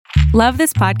Love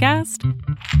this podcast?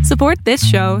 Support this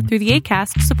show through the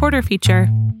Acast supporter feature.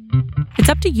 It's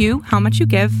up to you how much you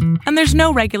give, and there's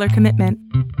no regular commitment.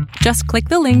 Just click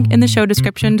the link in the show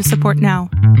description to support now.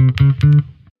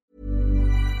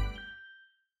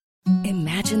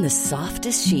 Imagine the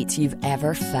softest sheets you've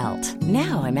ever felt.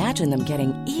 Now imagine them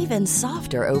getting even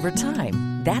softer over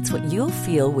time. That's what you'll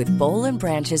feel with Boll &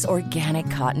 Branch's organic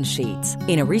cotton sheets.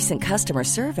 In a recent customer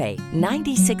survey,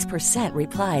 96%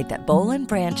 replied that Boll &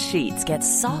 Branch sheets get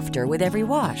softer with every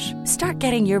wash. Start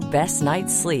getting your best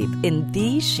night's sleep in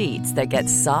these sheets that get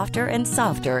softer and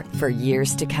softer for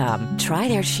years to come. Try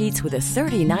their sheets with a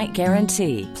 30-night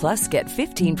guarantee. Plus, get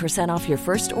 15% off your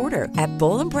first order at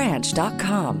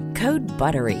bollandbranch.com. Code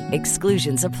BUTTERY.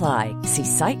 Exclusions apply. See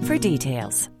site for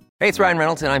details. Hey, it's Ryan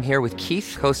Reynolds, and I'm here with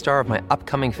Keith, co-star of my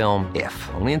upcoming film,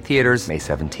 If, only in theaters May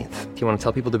 17th. Do you want to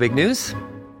tell people the big news?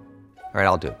 All right,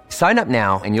 I'll do it. Sign up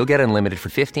now and you'll get unlimited for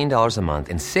 $15 a month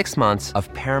and 6 months of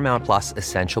Paramount Plus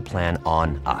Essential Plan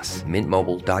on us.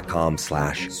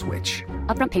 MintMobile.com/switch.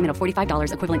 Upfront payment of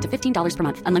 $45 equivalent to $15 per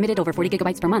month. Unlimited over 40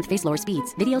 gigabytes per month. Face lower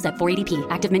speeds. Videos at 480p.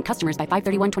 Active Mint customers by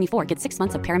 531.24 get 6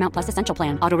 months of Paramount Plus Essential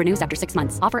Plan. Auto renews after 6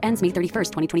 months. Offer ends May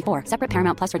 31st, 2024. Separate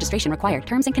Paramount Plus registration required.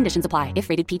 Terms and conditions apply if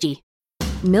rated PG.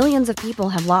 Millions of people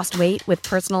have lost weight with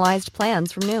personalized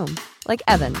plans from Noom. Like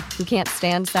Evan, who can't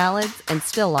stand salads and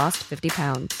still lost 50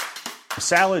 pounds.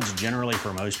 Salads generally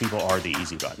for most people are the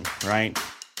easy button, right?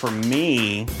 For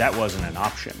me, that wasn't an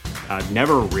option. I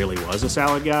never really was a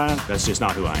salad guy. That's just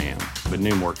not who I am. But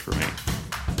Noom worked for me.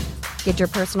 Get your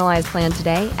personalized plan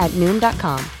today at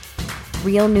Noom.com.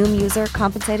 Real Noom user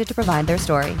compensated to provide their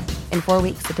story. In 4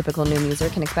 weeks, the typical Noom user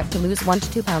can expect to lose 1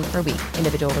 to 2 pounds per week.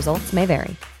 Individual results may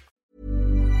vary.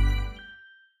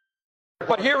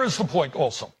 But here is the point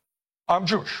also. I'm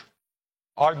Jewish.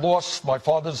 My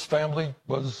father's family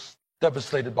was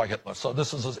devastated by Hitler. So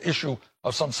this is an issue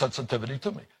of some sensitivity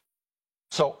to me.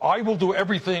 So I will do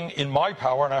everything in my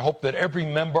power, and I hope that every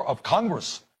member of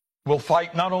Congress will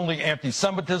fight not only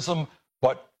anti-Semitism,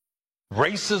 but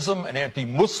racism and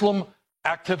anti-Muslim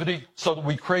activity so that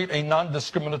we create a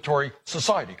non-discriminatory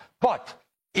society. But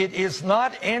it is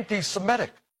not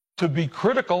anti-Semitic to be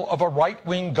critical of a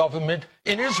right-wing government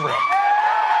in Israel.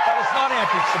 That is not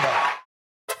anti-Semitic.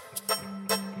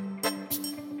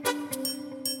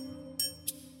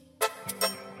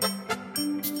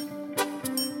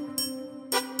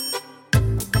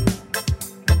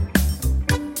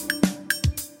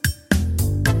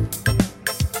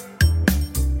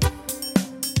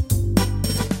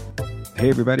 Hey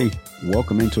everybody,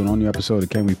 welcome into an all-new episode of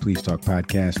Can We Please Talk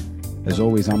podcast. As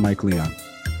always, I'm Mike Leon.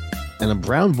 And a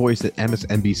brown voice at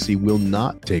MSNBC will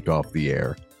not take off the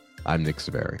air. I'm Nick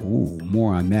Saveri. Ooh,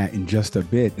 more on that in just a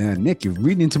bit. Nick, you're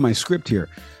reading into my script here.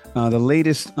 The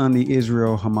latest on the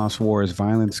Israel-Hamas war as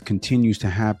violence continues to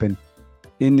happen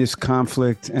in this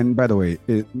conflict. And by the way,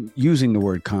 using the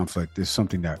word conflict is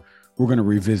something that we're going to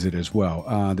revisit as well.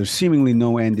 There's seemingly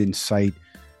no end in sight.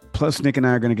 Plus, Nick and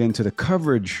I are going to get into the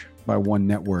coverage by one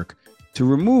network to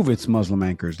remove its Muslim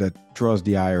anchors that draws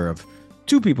the ire of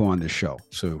two people on this show.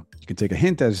 So you can take a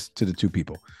hint as to the two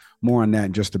people. More on that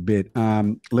in just a bit.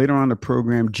 Later on the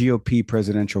program, GOP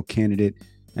presidential candidate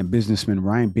and businessman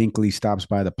Ryan Binkley stops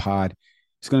by the pod.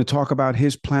 He's going to talk about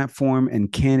his platform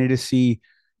and candidacy,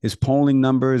 his polling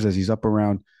numbers as he's up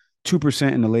around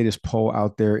 2% in the latest poll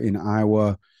out there in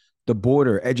Iowa, the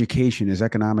border, education, his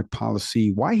economic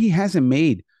policy, why he hasn't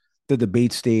made the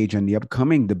debate stage and the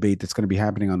upcoming debate that's going to be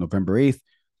happening on November 8th.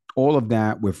 All of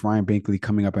that with Ryan Binkley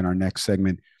coming up in our next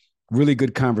segment. Really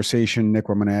good conversation. Nick,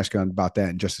 I'm going to ask you about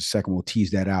that in just a second. We'll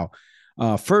tease that out.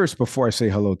 First, before I say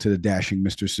hello to the dashing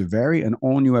Mr. Saveri, an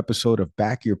all-new episode of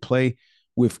Back Your Play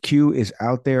with Q is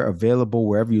out there, available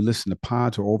wherever you listen to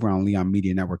pods or over on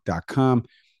LeonMediaNetwork.com.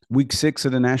 Week 6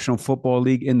 of the National Football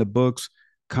League in the books.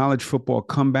 College football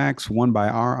comebacks won by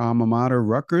our alma mater,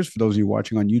 Rutgers. For those of you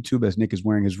watching on YouTube, as Nick is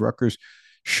wearing his Rutgers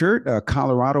shirt,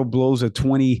 Colorado blows a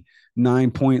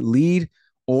 29-point lead.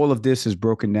 All of this is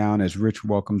broken down as Rich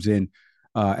welcomes in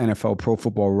NFL Pro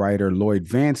Football writer Lloyd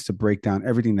Vance to break down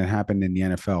everything that happened in the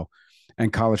NFL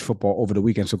and college football over the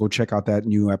weekend. So go check out that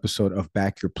new episode of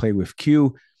Back Your Play with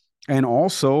Q, and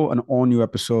also an all-new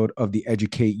episode of the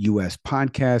Educate US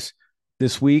podcast.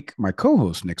 This week, my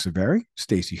co-host Nick Saveri,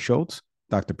 Stacey Schultz,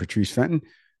 Dr. Patrice Fenton,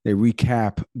 they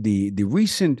recap the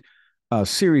recent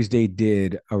series they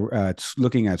did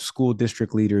looking at school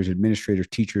district leaders, administrators,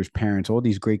 teachers, parents, all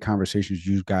these great conversations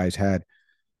you guys had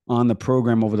on the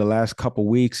program over the last couple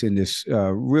weeks in this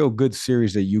real good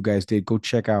series that you guys did. Go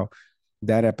check out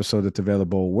that episode that's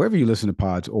available wherever you listen to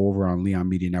pods or over on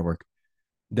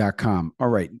LeonMediaNetwork.com. All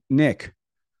right, Nick,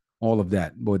 all of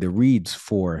that. Boy, the reads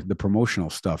for the promotional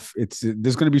stuff.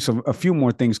 There's going to be a few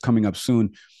more things coming up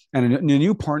soon, and a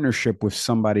new partnership with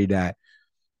somebody that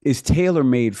is tailor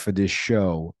made for this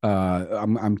show.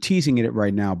 I'm teasing it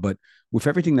right now, but with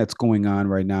everything that's going on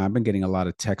right now, I've been getting a lot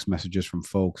of text messages from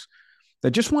folks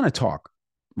that just want to talk,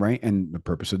 right? And the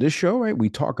purpose of this show, right? We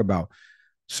talk about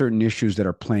certain issues that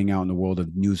are playing out in the world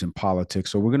of news and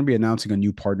politics. So we're going to be announcing a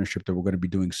new partnership that we're going to be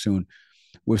doing soon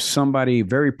with somebody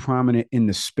very prominent in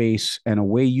the space, and a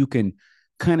way you can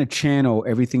kind of channel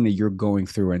everything that you're going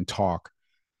through and talk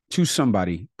to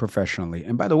somebody professionally.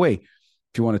 And by the way,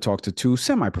 if you want to talk to two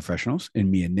semi-professionals, in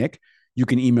me and Nick, you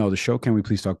can email the show, can we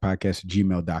please talk podcast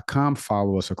 @gmail.com.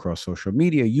 Follow us across social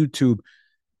media, YouTube,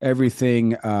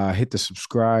 everything. Hit the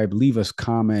subscribe, leave us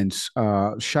comments.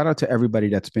 Shout out to everybody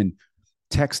that's been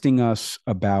texting us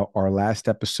about our last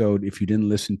episode. If you didn't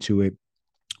listen to it,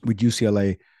 with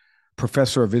UCLA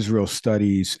professor of Israel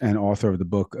studies and author of the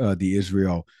book, The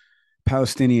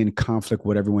Israel-Palestinian Conflict,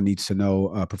 What Everyone Needs to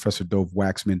Know, Professor Dov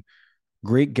Waxman.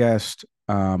 Great guest.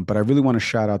 But I really want to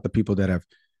shout out the people that have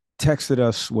texted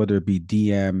us, whether it be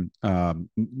DM,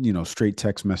 straight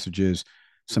text messages,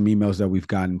 some emails that we've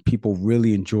gotten. People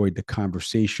really enjoyed the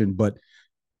conversation. But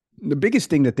the biggest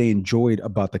thing that they enjoyed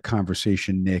about the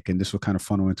conversation, Nick, and this will kind of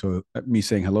funnel into me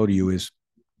saying hello to you, is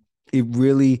it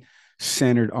really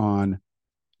centered on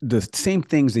the same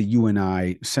things that you and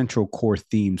I, central core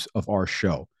themes of our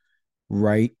show: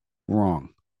 right, wrong.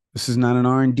 This is not an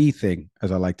R&D thing,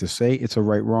 as I like to say. It's a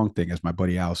right, wrong thing, as my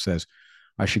buddy Al says.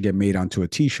 I should get made onto a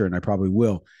T-shirt, and I probably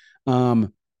will.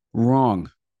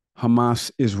 Wrong.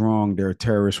 Hamas is wrong. They're a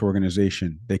terrorist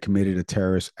organization. They committed a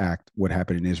terrorist act, what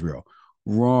happened in Israel.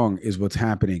 Wrong is what's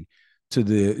happening to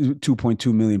the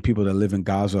 2.2 million people that live in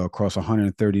Gaza across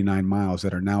 139 miles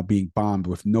that are now being bombed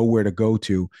with nowhere to go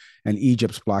to, and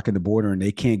Egypt's blocking the border, and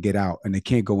they can't get out, and they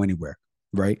can't go anywhere,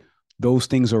 right? Those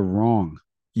things are wrong.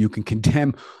 You can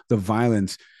condemn the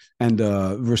violence and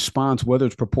the response, whether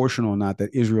it's proportional or not,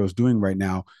 that Israel is doing right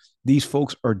now. These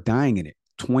folks are dying in it.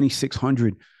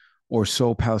 2,600 or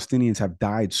so Palestinians have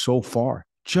died so far,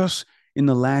 just in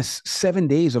the last 7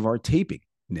 days of our taping,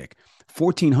 Nick.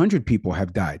 1,400 people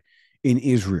have died in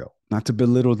Israel. Not to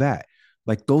belittle that.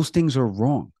 Like, those things are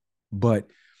wrong. But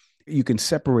you can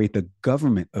separate the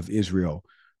government of Israel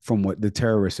from what the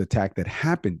terrorist attack that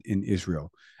happened in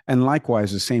Israel. And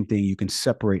likewise, the same thing, you can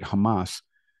separate Hamas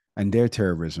and their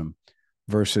terrorism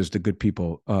versus the good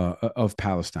people of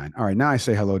Palestine. All right, now I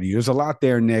say hello to you. There's a lot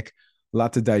there, Nick, a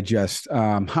lot to digest.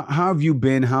 How have you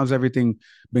been? How's everything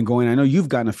been going? I know you've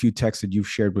gotten a few texts that you've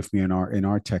shared with me in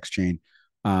our text chain.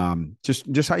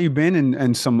 Just how you've been,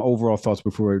 and some overall thoughts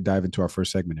before we dive into our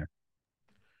first segment here.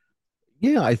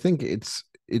 Yeah, I think it's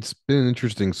been an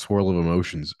interesting swirl of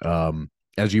emotions.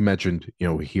 As you mentioned,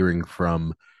 hearing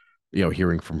from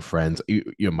friends,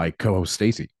 my co-host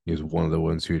Stacy is one of the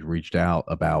ones who had reached out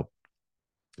about,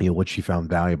 what she found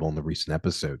valuable in the recent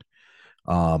episode.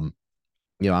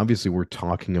 Obviously we're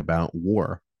talking about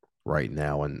war right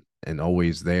now, and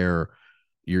always there,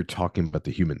 you're talking about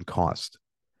the human cost.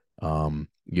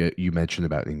 You mentioned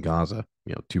about in Gaza,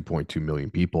 2.2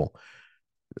 million people,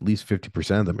 at least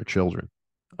 50% of them are children.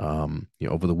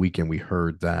 Over the weekend, we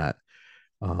heard that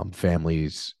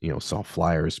families, saw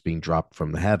flyers being dropped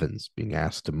from the heavens, being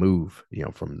asked to move,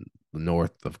 from the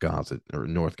north of Gaza or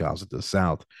North Gaza to the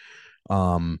south.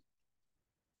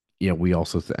 We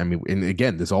also, and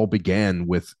again, this all began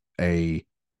with a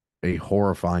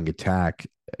horrifying attack,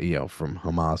 from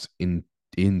Hamas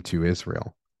into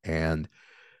Israel. And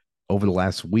over the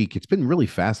last week, it's been really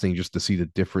fascinating just to see the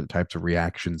different types of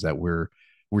reactions that we're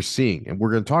seeing. And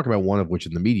we're going to talk about one of which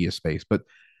in the media space, but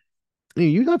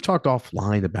you and I've talked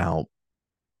offline about,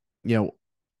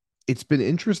 it's been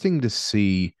interesting to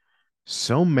see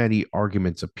so many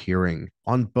arguments appearing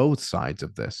on both sides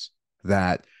of this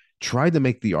that tried to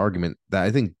make the argument that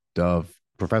I think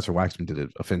Professor Waxman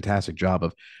did a fantastic job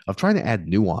of trying to add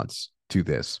nuance to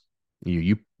this.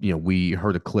 We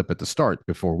heard a clip at the start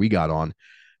before we got on,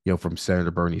 from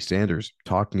Senator Bernie Sanders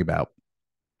talking about,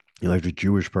 like a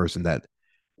Jewish person that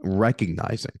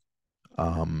recognizing,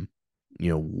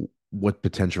 what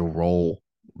potential role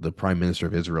the Prime Minister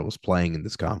of Israel is playing in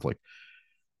this conflict.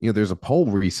 There's a poll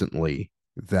recently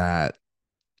that,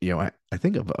 I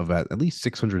think of at least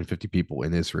 650 people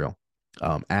in Israel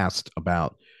asked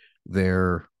about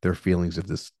their feelings of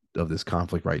this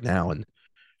conflict right now, and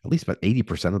at least about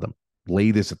 80% of them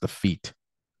lay this at the feet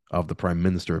of the Prime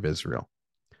Minister of Israel.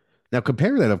 Now,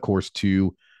 compare that, of course,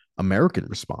 to American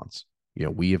response.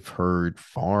 We have heard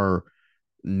far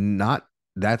not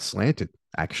that slanted,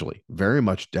 actually, very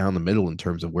much down the middle in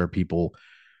terms of where people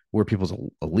where people's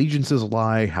allegiances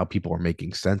lie, how people are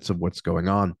making sense of what's going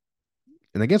on.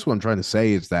 And I guess what I'm trying to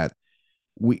say is that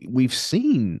we've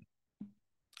seen,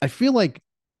 I feel like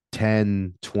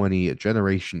 10, 20, a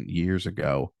generation years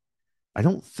ago, I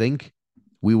don't think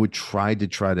we would try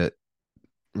to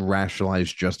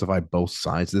rationalize, justify both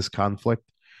sides of this conflict.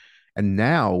 And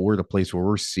now we're at a place where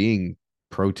we're seeing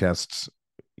protests,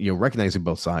 recognizing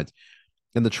both sides.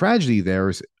 And the tragedy there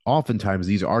is oftentimes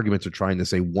these arguments are trying to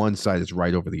say one side is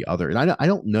right over the other. And I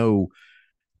don't know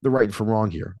the right from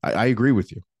wrong here. I agree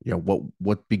with you.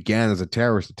 What began as a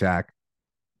terrorist attack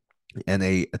and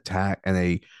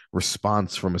a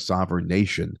response from a sovereign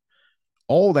nation,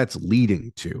 all that's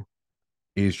leading to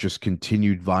is just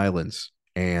continued violence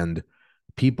and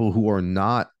people who are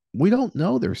not, we don't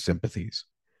know their sympathies,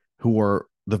 who are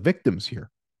the victims here.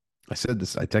 I said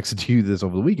this, I texted you this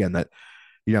over the weekend that,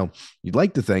 you'd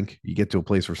like to think you get to a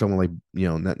place where someone like,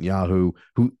 Netanyahu,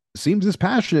 who seems as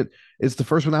passionate, is the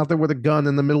first one out there with a gun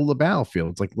in the middle of the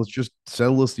battlefield. It's like, let's just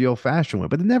settle this the old fashioned way.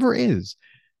 But it never is.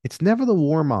 It's never the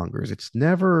warmongers. It's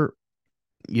never,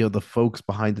 the folks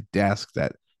behind the desk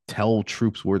that tell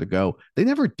troops where to go. They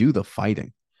never do the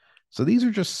fighting. So these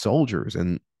are just soldiers.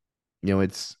 And,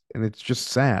 it's just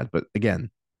sad. But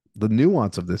again, the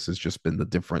nuance of this has just been the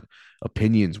different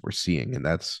opinions we're seeing. And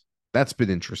that's been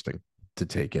interesting to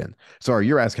take in. Sorry,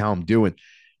 you're asking how I'm doing.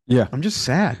 Yeah. I'm just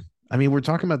sad. I mean, we're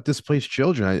talking about displaced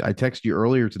children. I texted you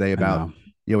earlier today about,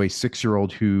 a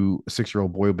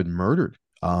 6-year-old boy who'd been murdered,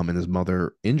 and his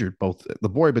mother injured. Both the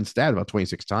boy had been stabbed about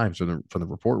 26 times from the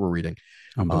report we're reading.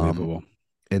 Unbelievable.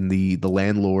 And the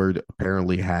landlord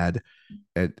apparently had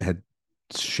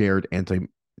shared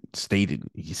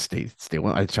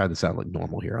well, I tried to sound like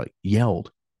normal here, like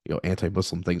yelled,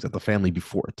 anti-Muslim things at the family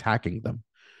before attacking them.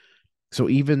 So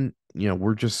even,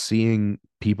 we're just seeing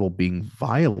people being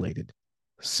violated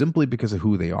simply because of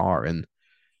who they are. And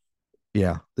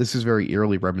yeah, this is very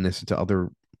eerily reminiscent to other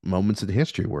moments in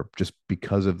history where just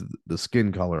because of the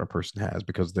skin color a person has,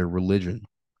 because of their religion,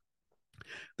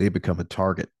 they become a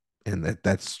target. And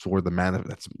that's where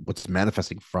that's what's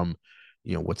manifesting from,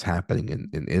 what's happening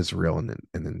in Israel and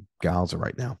in Gaza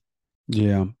right now.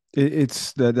 Yeah.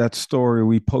 It's that story.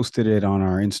 We posted it on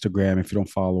our Instagram. If you don't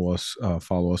follow us,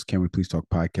 Can We Please Talk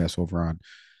podcast over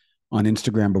on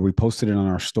Instagram, but we posted it on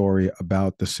our story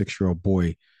about the 6-year-old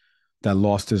boy that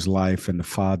lost his life. And the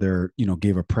father,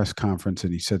 gave a press conference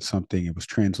and he said something, it was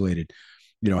translated,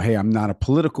 hey, I'm not a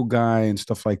political guy and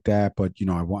stuff like that, but,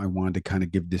 I wanted to kind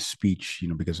of give this speech,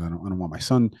 because I don't want my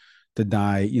son to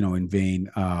die, in vain.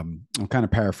 I'm kind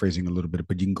of paraphrasing a little bit,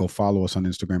 but you can go follow us on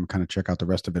Instagram and kind of check out the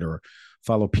rest of it, or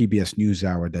follow PBS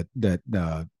NewsHour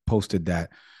that posted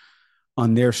that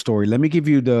on their story. Let me give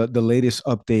you the latest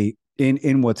update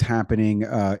in what's happening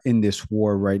in this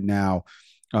war right now.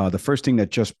 The first thing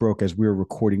that just broke as we were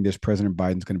recording this, President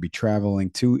Biden's going to be traveling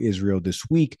to Israel this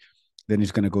week. Then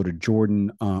he's going to go to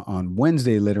Jordan on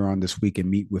Wednesday later on this week and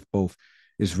meet with both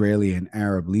Israeli and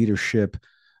Arab leadership.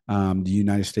 The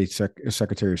United States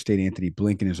Secretary of State Anthony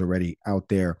Blinken is already out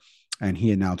there, and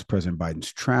he announced President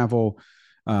Biden's travel.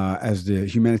 As the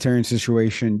humanitarian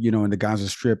situation, in the Gaza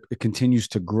Strip, it continues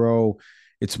to grow.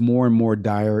 It's more and more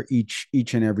dire each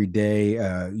and every day.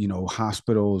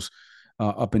 Hospitals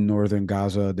up in northern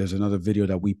Gaza. There's another video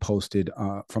that we posted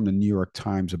from the New York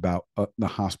Times about the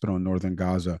hospital in northern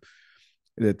Gaza.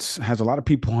 It has a lot of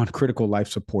people on critical life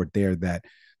support there that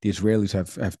the Israelis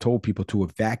have told people to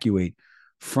evacuate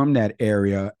from that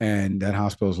area. And that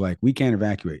hospital is like, we can't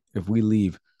evacuate. If we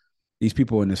leave, these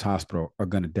people in this hospital are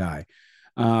going to die.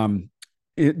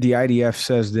 The IDF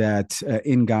says that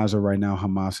in Gaza right now,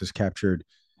 Hamas has captured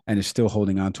and is still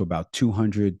holding on to about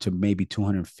 200 to maybe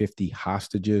 250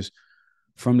 hostages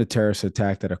from the terrorist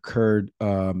attack that occurred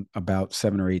about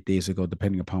 7 or 8 days ago,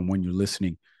 depending upon when you're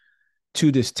listening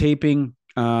to this taping.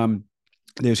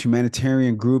 There's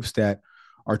humanitarian groups that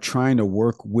are trying to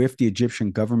work with the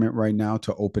Egyptian government right now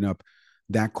to open up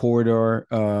that corridor,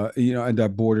 and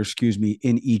that border,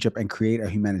 in Egypt, and create a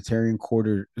humanitarian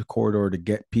corridor to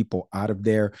get people out of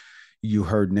there. You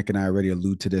heard Nick and I already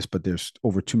allude to this, but there's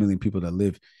over 2 million people that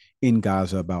live in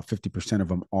Gaza. About 50% of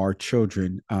them are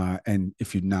children. And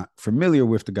if you're not familiar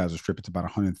with the Gaza Strip, it's about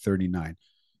 139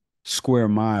 square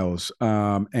miles.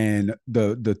 And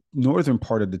the northern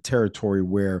part of the territory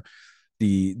where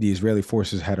the Israeli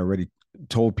forces had already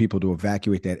told people to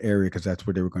evacuate that area because that's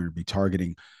where they were going to be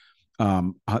targeting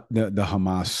the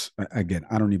Hamas. Again,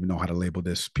 I don't even know how to label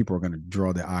this. People are going to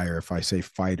draw the ire if I say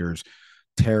fighters,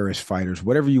 terrorist fighters,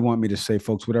 whatever you want me to say,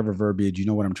 folks, whatever verbiage, you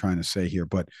know what I'm trying to say here.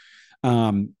 But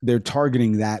they're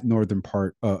targeting that northern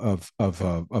part of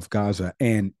Gaza,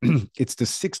 and it's the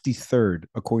 63rd,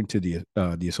 according to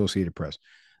the Associated Press,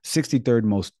 63rd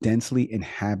most densely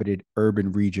inhabited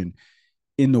urban region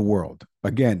in the world.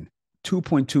 Again,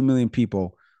 2.2 million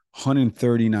people,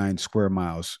 139 square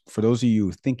miles. For those of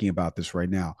you thinking about this right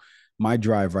now, my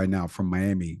drive right now from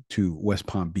Miami to West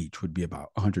Palm Beach would be about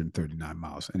 139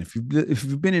 miles. And if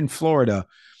you've been in Florida,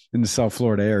 in the South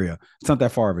Florida area, it's not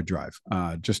that far of a drive.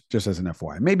 Just as an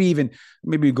FYI,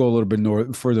 maybe go a little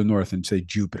bit further north and say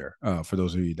Jupiter. For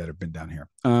those of you that have been down here.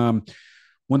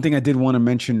 One thing I did want to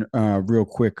mention real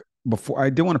quick before I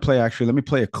did want to play. Actually, let me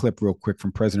play a clip real quick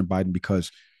from President Biden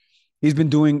because he's been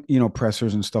doing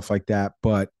pressers and stuff like that.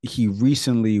 But he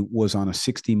recently was on a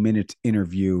 60 Minutes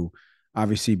interview,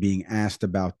 obviously being asked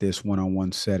about this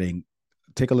one-on-one setting.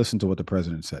 Take a listen to what the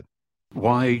president said.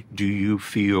 Why do you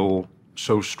feel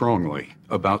so strongly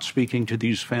about speaking to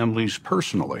these families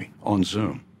personally on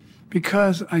Zoom?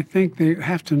 Because I think they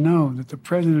have to know that the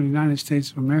President of the United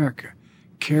States of America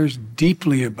cares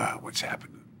deeply about what's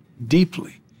happening.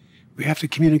 Deeply. We have to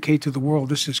communicate to the world.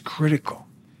 This is critical.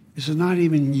 This is not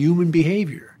even human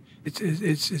behavior.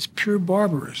 It's pure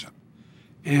barbarism.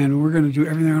 And we're going to do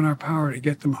everything in our power to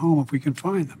get them home if we can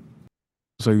find them.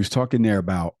 So he was talking there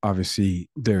about, obviously,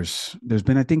 there's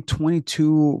been, I think,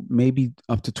 22, maybe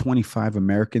up to 25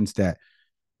 Americans that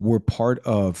were part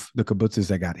of the kibbutzes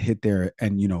that got hit there,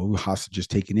 and, hostages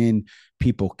taken in,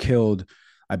 people killed.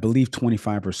 I believe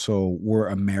 25 or so were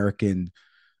American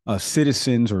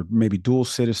citizens or maybe dual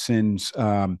citizens.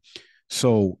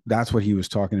 So that's what he was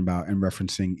talking about and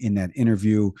referencing in that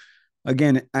interview.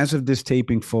 Again, as of this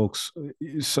taping, folks,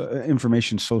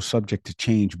 information is so subject to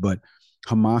change, but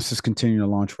Hamas is continuing to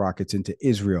launch rockets into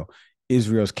Israel.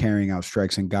 Israel is carrying out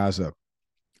strikes in Gaza.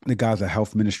 The Gaza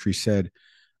Health Ministry said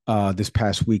this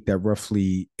past week that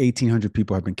roughly 1,800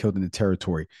 people have been killed in the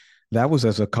territory. That was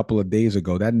as a couple of days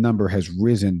ago. That number has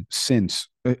risen since.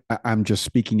 I'm just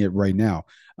speaking it right now.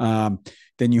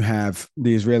 Then you have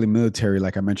the Israeli military,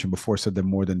 like I mentioned before, said that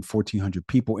more than 1,400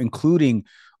 people, including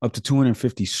up to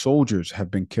 250 soldiers, have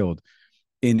been killed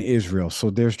in Israel. So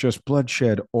there's just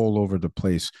bloodshed all over the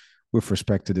place with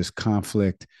respect to this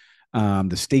conflict.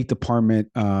 The State Department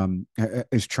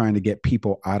is trying to get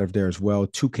people out of there as well.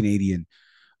 2 Canadian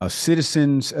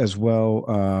citizens as well.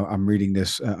 I'm reading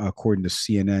this according to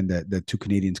CNN that 2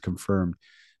 Canadians confirmed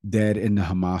dead in the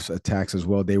Hamas attacks as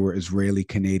well. They were Israeli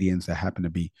Canadians that happened to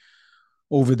be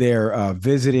over there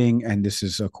visiting. And this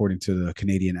is according to the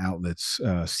Canadian outlets,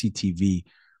 CTV,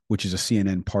 which is a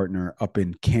CNN partner up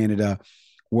in Canada.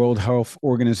 World Health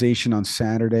Organization on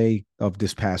Saturday of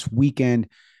this past weekend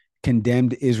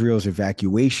condemned Israel's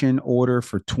evacuation order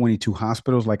for 22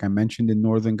 hospitals, like I mentioned, in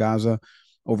northern Gaza.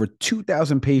 Over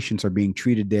 2,000 patients are being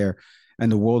treated there,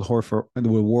 and the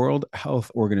World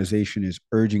Health Organization is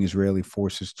urging Israeli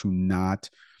forces to not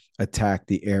attack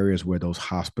the areas where those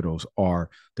hospitals are.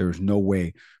 There is no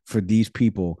way for these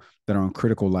people that are on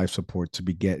critical life support to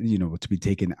be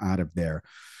taken out of there.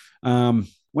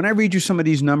 When I read you some of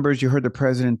these numbers, you heard the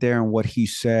president there and what he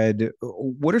said.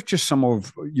 What are just some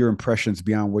of your impressions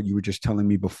beyond what you were just telling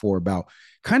me before about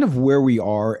kind of where we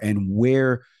are and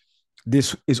where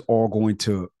this is all going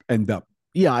to end up?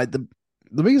 Yeah, the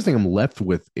biggest thing I'm left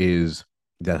with is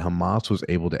that Hamas was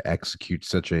able to execute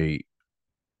such a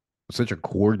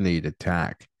coordinated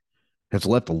attack has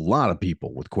left a lot of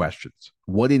people with questions.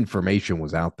 What information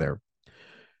was out there?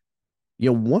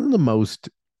 One of the most,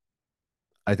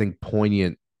 I think,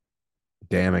 poignant,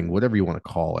 damning, whatever you want to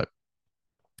call it,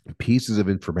 pieces of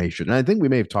information, and I think we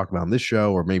may have talked about on this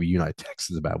show, or maybe you and I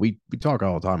texted about, we talk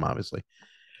all the time, obviously,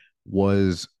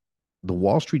 was the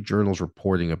Wall Street Journal's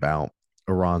reporting about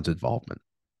Iran's involvement.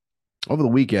 Over the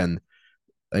weekend,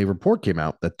 a report came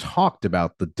out that talked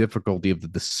about the difficulty of the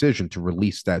decision to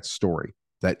release that story,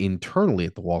 that internally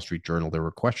at the Wall Street Journal, there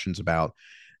were questions about,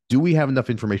 do we have enough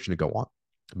information to go on?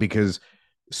 Because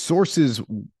sources,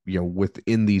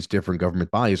 within these different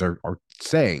government bodies are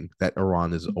saying that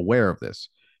Iran is aware of this.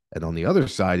 And on the other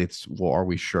side, it's, well, are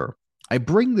we sure? I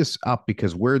bring this up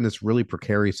because we're in this really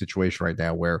precarious situation right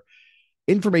now where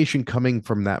information coming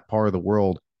from that part of the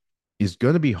world is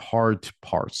going to be hard to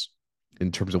parse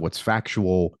in terms of what's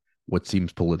factual, what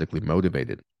seems politically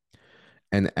motivated.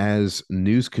 And as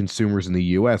news consumers in the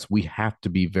US, we have to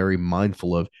be very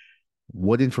mindful of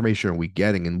what information are we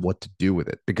getting and what to do with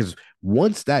it. Because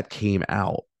once that came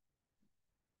out,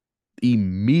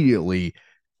 immediately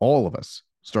all of us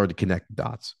started to connect the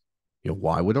dots.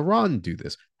 Why would Iran do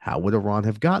this? How would Iran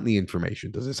have gotten the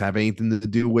information? Does this have anything to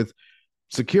do with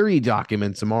security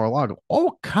documents and Mar-a-Lago?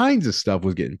 All kinds of stuff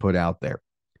was getting put out there.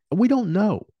 And we don't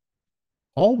know.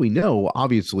 All we know,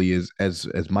 obviously, is, as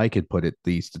Mike had put it,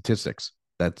 the statistics.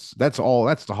 That's all.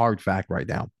 That's the hard fact right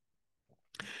now.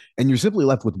 And you're simply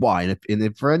left with why. And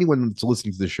if for anyone that's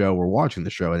listening to the show or watching the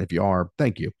show, and if you are,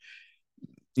 thank you,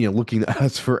 looking to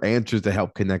us for answers to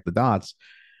help connect the dots,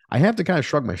 I have to kind of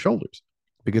shrug my shoulders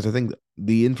because I think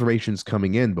the information's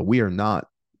coming in, but we are not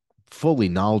fully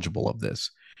knowledgeable of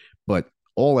this. But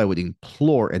all I would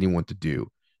implore anyone to do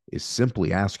is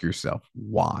simply ask yourself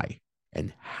why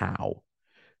and how.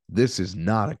 This is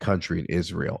not a country in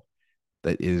Israel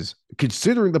that is,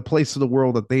 considering the place of the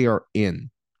world that they are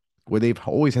in, where they've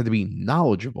always had to be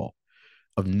knowledgeable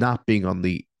of not being on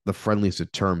the friendliest of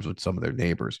terms with some of their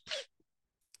neighbors,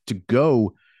 to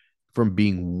go from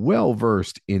being well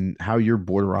versed in how your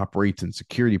border operates and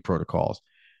security protocols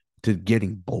to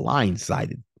getting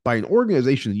blindsided by an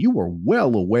organization that you are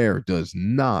well aware does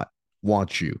not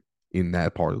want you in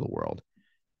that part of the world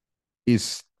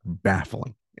is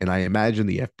baffling. And I imagine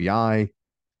the FBI,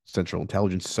 Central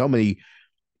Intelligence, so many,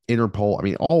 Interpol, I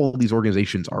mean, all of these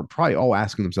organizations are probably all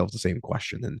asking themselves the same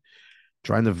question and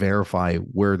trying to verify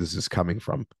where this is coming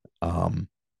from.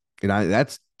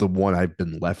 That's the one I've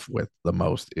been left with the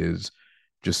most, is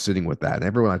just sitting with that. And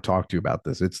everyone I've talked to about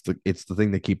this, it's the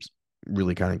thing that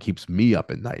really kind of keeps me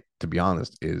up at night, to be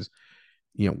honest, is,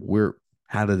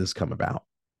 how did this come about?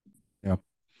 Yeah.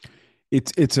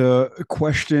 It's a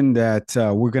question that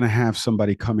we're going to have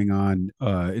somebody coming on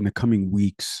in the coming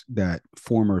weeks, that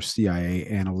former CIA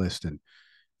analyst and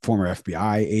former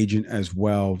FBI agent as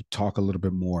well, talk a little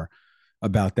bit more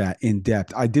about that in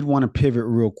depth. I did want to pivot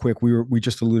real quick. We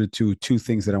just alluded to two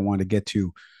things that I wanted to get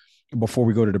to before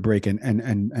we go to the break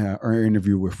and our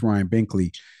interview with Ryan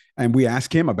Binkley. And we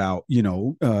asked him about,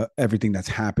 everything that's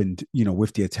happened,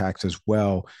 with the attacks as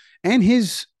well. And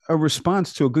his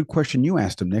response to a good question you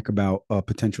asked him, Nick, about a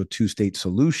potential two-state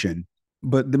solution.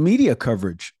 But the media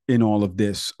coverage in all of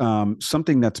this,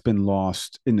 something that's been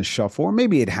lost in the shuffle, or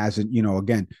maybe it hasn't,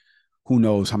 again, who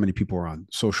knows how many people are on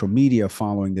social media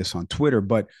following this on Twitter.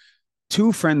 But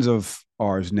two friends of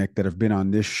ours, Nick, that have been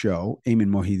on this show, Ayman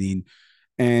Mohideen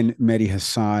and Mehdi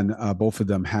Hassan, both of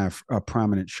them have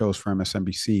prominent shows for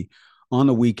MSNBC on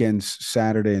the weekends,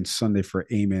 Saturday and Sunday for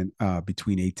Ayman,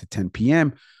 between 8 to 10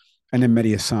 p.m. And then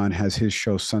Mehdi Hassan has his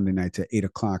show Sunday nights at 8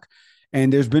 o'clock.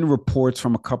 And there's been reports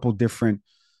from a couple different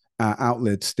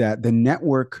outlets that the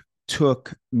network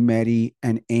took Mehdi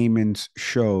and Ayman's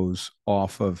shows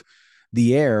off of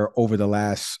the air over the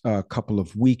last couple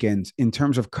of weekends in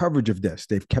terms of coverage of this.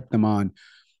 They've kept them on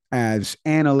as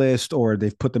analysts, or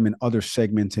they've put them in other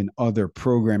segments in other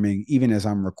programming. Even as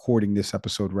I'm recording this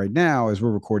episode right now, as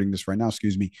we're recording this right now,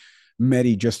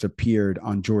 Mehdi just appeared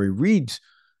on Joy Reid's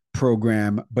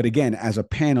program, but again, as a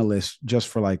panelist, just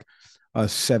for like a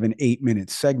 7-8 minute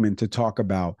segment to talk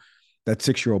about that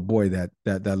 6-year-old boy that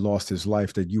lost his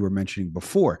life that you were mentioning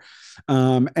before.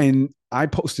 And I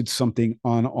posted something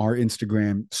on our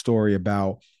Instagram story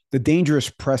about the dangerous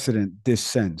precedent this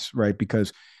sends, right?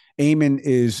 Because Ayman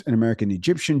is an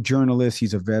American-Egyptian journalist.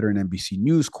 He's a veteran NBC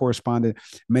News correspondent.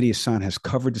 Mehdi Hassan has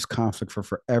covered this conflict for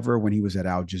forever when he was at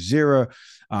Al Jazeera.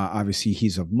 Obviously,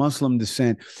 he's of Muslim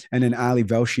descent. And then Ali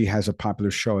Velshi has a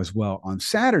popular show as well on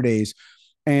Saturdays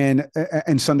and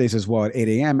Sundays as well at 8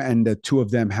 a.m. And the three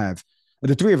of them, have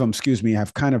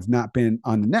kind of not been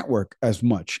on the network as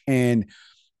much. And,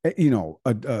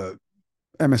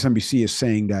 MSNBC is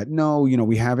saying that, no,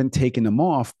 we haven't taken them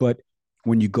off, but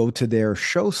when you go to their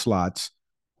show slots,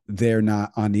 they're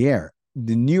not on the air.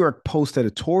 The New York Post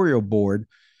editorial board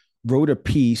wrote a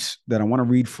piece that I want to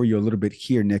read for you a little bit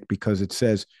here, Nick, because it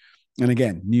says, and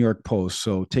again, New York Post,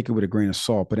 so take it with a grain of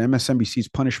salt, but MSNBC's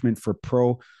punishment for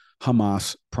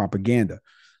pro-Hamas propaganda.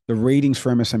 The ratings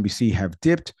for MSNBC have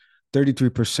dipped.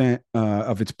 33%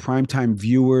 of its primetime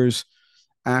viewers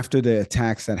after the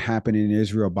attacks that happened in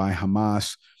Israel by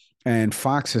Hamas. And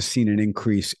Fox has seen an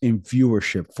increase in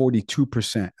viewership,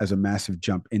 42%, as a massive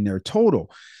jump in their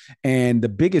total. And the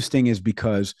biggest thing is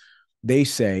because they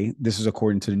say, this is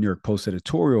according to the New York Post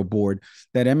editorial board,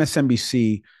 that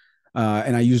MSNBC,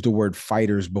 and I used the word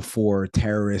fighters before,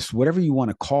 terrorists, whatever you want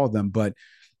to call them, but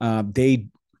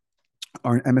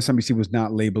MSNBC was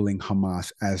not labeling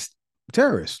Hamas as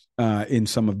terrorists in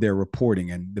some of their reporting.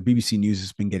 And the BBC News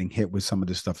has been getting hit with some of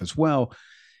this stuff as well.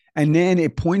 And then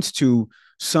it points to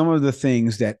some of the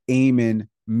things that Ayman,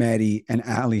 Mehdi, and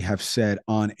Ali have said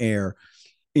on air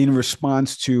in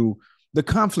response to the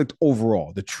conflict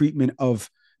overall, the treatment of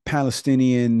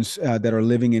Palestinians that are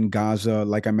living in Gaza.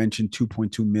 Like I mentioned,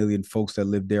 2.2 million folks that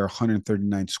live there,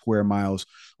 139 square miles,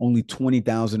 only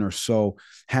 20,000 or so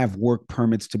have work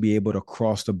permits to be able to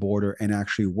cross the border and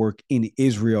actually work in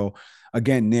Israel.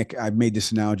 Again, Nick, I've made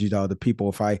this analogy to other people.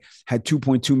 If I had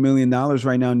 $2.2 million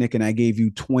right now, Nick, and I gave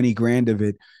you 20 grand of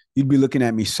it, you'd be looking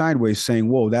at me sideways saying,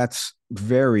 whoa, that's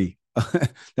very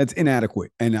That's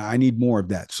inadequate. And I need more of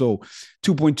that. So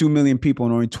 2.2 million people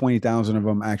and only 20,000 of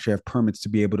them actually have permits to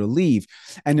be able to leave.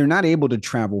 And they're not able to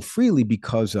travel freely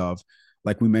because of,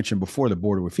 like we mentioned before, the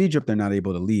border with Egypt. They're not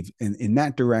able to leave in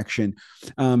that direction.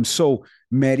 So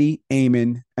Mehdi,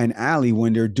 Ayman, and Ali,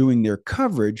 when they're doing their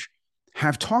coverage,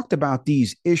 have talked about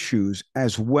these issues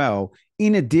as well,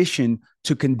 in addition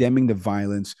to condemning the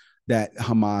violence that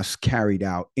Hamas carried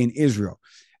out in Israel.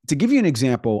 To give you an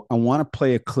example, I want to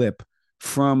play a clip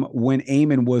from when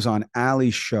Ayman was on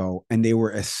Ali's show and they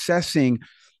were assessing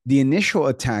the initial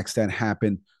attacks that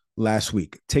happened last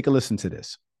week. Take a listen to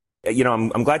this. You know,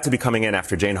 I'm glad to be coming in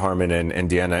after Jane Harman and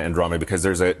Deanna and Rami, because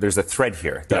there's a thread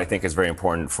here that I think is very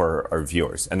important for our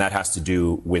viewers, and that has to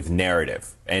do with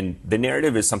narrative. And the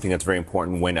narrative is something that's very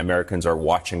important when Americans are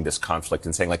watching this conflict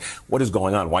and saying, like, what is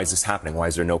going on? Why is this happening? Why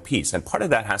is there no peace? And part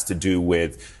of that has to do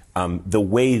with the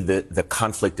way that the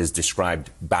conflict is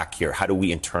described back here. How do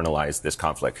we internalize this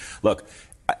conflict? Look,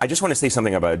 I just want to say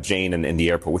something about Jane and the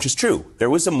airport, which is true. There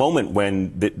was a moment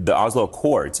when the Oslo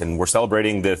Accords, and we're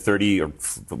celebrating the 30 or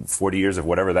 40 years of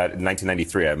whatever that,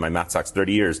 1993, my math sucks,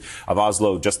 30 years of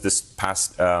Oslo just this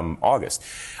past August.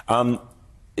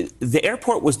 The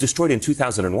airport was destroyed in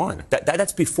 2001.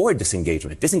 That's before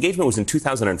disengagement. Disengagement was in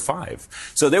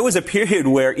 2005. So there was a period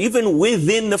where even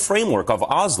within the framework of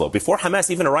Oslo, before Hamas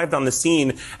even arrived on the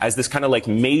scene as this kind of like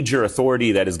major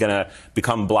authority that is going to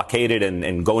become blockaded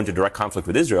and go into direct conflict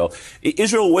with Israel,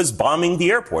 Israel was bombing the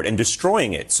airport and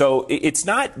destroying it. So it's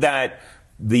not that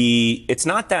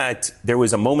there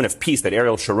was a moment of peace that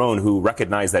Ariel Sharon, who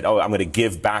recognized that, I'm going to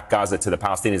give back Gaza to the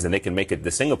Palestinians and they can make it the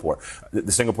Singapore of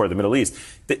the Middle East.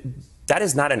 That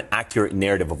is not an accurate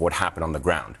narrative of what happened on the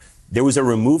ground. There was a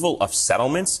removal of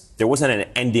settlements. There wasn't an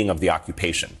ending of the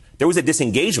occupation. There was a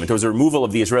disengagement. There was a removal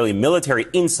of the Israeli military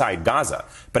inside Gaza.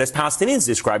 But as Palestinians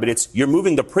describe it, you're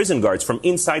moving the prison guards from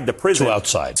inside the prison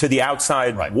to the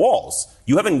outside walls.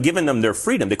 You haven't given them their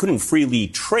freedom. They couldn't freely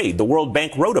trade. The World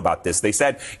Bank wrote about this. They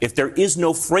said, if there is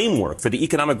no framework for the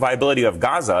economic viability of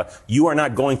Gaza, you are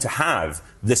not going to have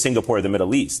the Singapore of the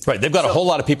Middle East. Right. They've got a whole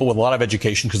lot of people with a lot of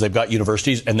education because they've got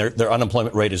universities, and their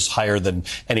unemployment rate is higher than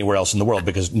anywhere else in the world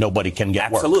because nobody can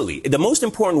get work. Absolutely. The most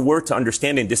important word to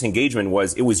understand in disengagement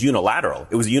was it was unilateral.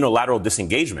 It was a unilateral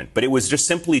disengagement. But it was just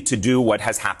simply to do what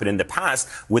has happened in the past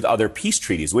with other peace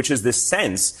treaties, which is this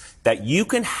sense that you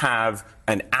can have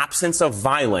an absence of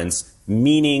violence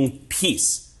meaning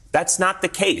peace. That's not the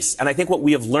case. And I think what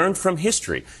we have learned from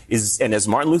history is, and as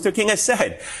Martin Luther King has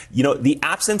said, the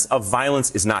absence of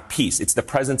violence is not peace. It's the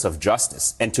presence of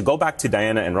justice. And to go back to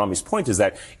Diana and Rami's point is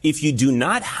that if you do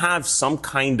not have some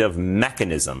kind of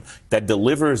mechanism that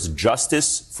delivers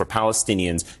justice for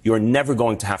Palestinians, you're never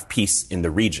going to have peace in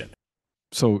the region.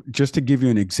 So just to give you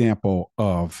an example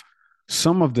of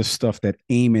some of the stuff that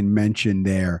Ayman mentioned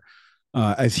there,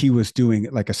 as he was doing,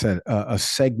 like I said, a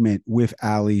segment with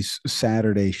Ali's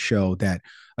Saturday show that,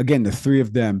 again, the three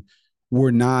of them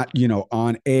were not,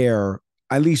 on air,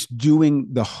 at least doing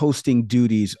the hosting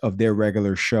duties of their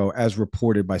regular show as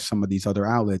reported by some of these other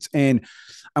outlets. And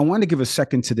I want to give a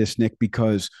second to this, Nick,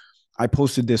 because I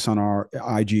posted this on our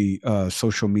IG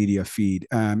social media feed.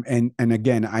 And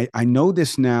again, I know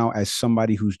this now as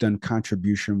somebody who's done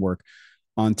contribution work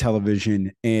on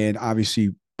television and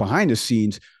obviously behind the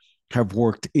scenes have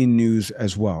worked in news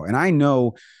as well. And I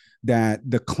know that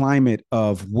the climate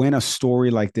of when a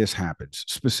story like this happens,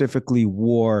 specifically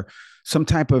war, some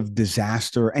type of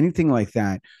disaster, anything like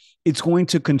that, it's going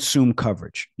to consume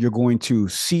coverage. You're going to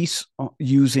cease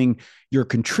using your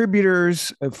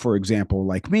contributors, for example,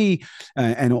 like me,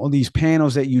 and all these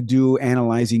panels that you do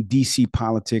analyzing DC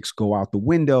politics go out the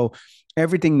window.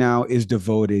 Everything now is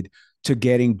devoted to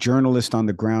getting journalists on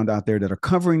the ground out there that are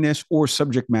covering this or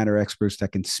subject matter experts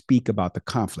that can speak about the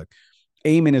conflict.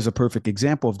 Ayman is a perfect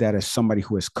example of that as somebody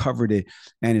who has covered it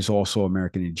and is also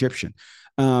American Egyptian.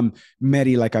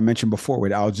 Mehdi, like I mentioned before,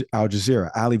 with Al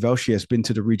Jazeera, Ali Velshi has been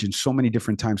to the region so many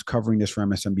different times covering this for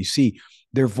MSNBC.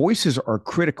 Their voices are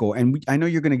critical. And I know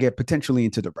you're going to get potentially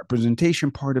into the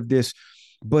representation part of this,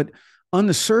 but on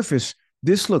the surface,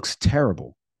 this looks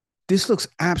terrible. This looks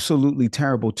absolutely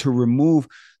terrible to remove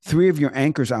three of your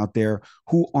anchors out there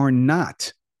who are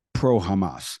not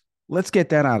pro-Hamas. Let's get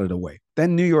that out of the way. That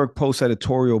New York Post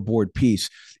editorial board piece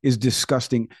is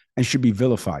disgusting and should be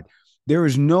vilified. There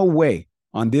is no way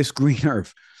on this green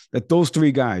earth that those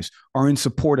three guys are in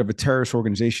support of a terrorist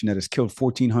organization that has killed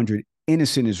 1,400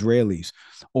 innocent Israelis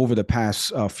over the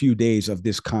past few days of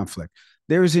this conflict.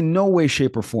 There is in no way,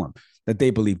 shape, or form that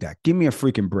they believe that. Give me a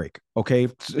freaking break, okay?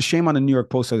 Shame on the New York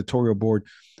Post editorial board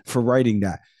for writing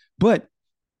that. But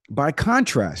by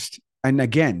contrast, And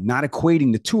again, not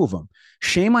equating the two of them.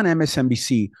 Shame on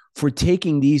MSNBC for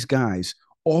taking these guys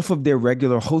off of their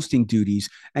regular hosting duties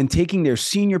and taking their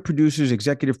senior producers,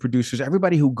 executive producers,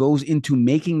 everybody who goes into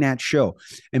making that show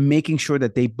and making sure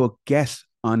that they book guests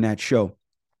on that show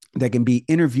that can be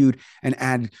interviewed and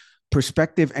add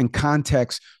perspective and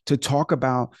context to talk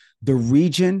about the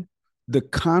region, the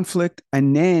conflict,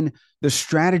 and then the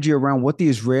strategy around what the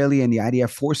Israeli and the IDF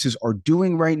forces are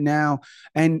doing right now,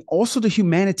 and also the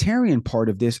humanitarian part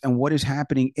of this and what is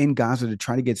happening in Gaza to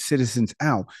try to get citizens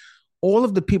out. All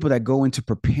of the people that go into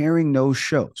preparing those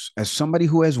shows, as somebody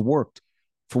who has worked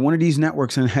for one of these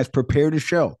networks and has prepared a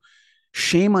show,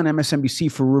 shame on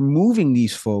MSNBC for removing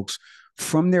these folks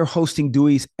from their hosting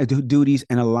duties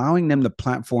and allowing them the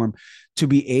platform to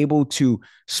be able to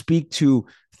speak to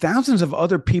thousands of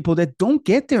other people that don't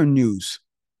get their news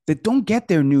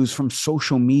from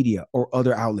social media or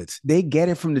other outlets. They get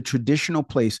it from the traditional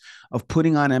place of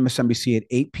putting on MSNBC at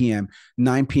 8 p.m.,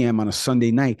 9 p.m. on a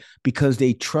Sunday night because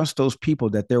they trust those people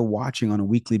that they're watching on a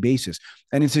weekly basis.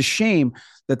 And it's a shame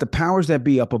that the powers that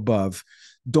be up above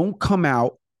don't come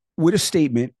out with a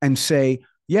statement and say,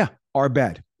 yeah, our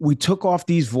bad. We took off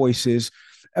these voices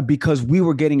because we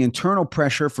were getting internal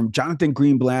pressure from Jonathan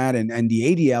Greenblatt and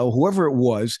the ADL, whoever it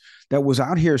was, that was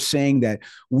out here saying that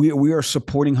we are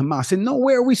supporting Hamas. And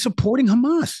nowhere are we supporting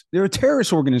Hamas. They're a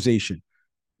terrorist organization.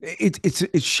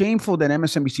 It's shameful that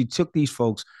MSNBC took these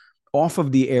folks off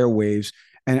of the airwaves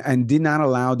and did not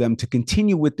allow them to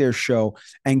continue with their show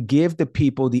and give the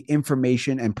people the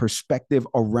information and perspective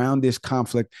around this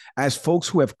conflict as folks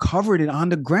who have covered it on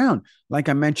the ground, like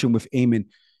I mentioned with Ayman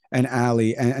and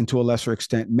Ali, and to a lesser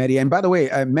extent, Mehdi. And by the way,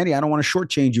 Mehdi, I don't want to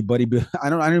shortchange you, buddy, but I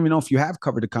don't even know if you have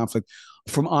covered the conflict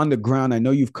from on the ground. I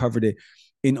know you've covered it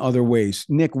in other ways.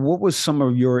 Nick, what was some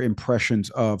of your impressions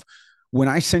of when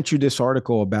I sent you this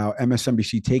article about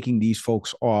MSNBC taking these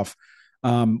folks off?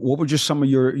 What were just some of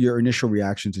your initial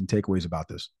reactions and takeaways about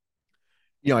this?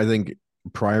 I think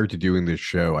prior to doing this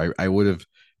show, I would have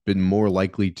been more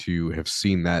likely to have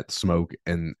seen that smoke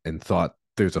and thought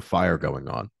there's a fire going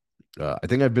on. I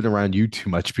think I've been around you too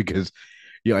much because,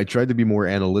 I tried to be more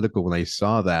analytical when I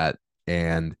saw that,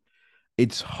 and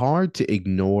it's hard to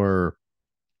ignore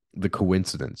the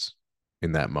coincidence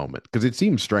in that moment because it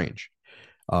seems strange.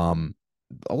 A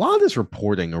lot of this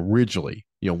reporting originally,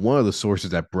 one of the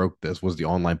sources that broke this was the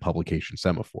online publication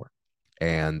Semaphore.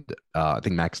 And I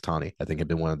think Max Tani, had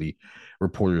been one of the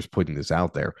reporters putting this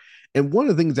out there. And one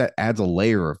of the things that adds a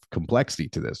layer of complexity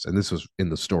to this, and this was in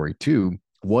the story too,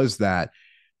 was that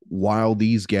while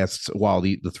these guests,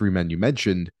 the three men you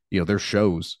mentioned, their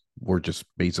shows were just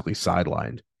basically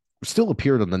sidelined, still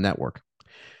appeared on the network.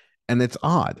 And it's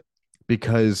odd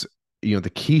because,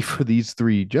 the key for these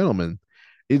three gentlemen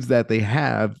is that they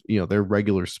have, their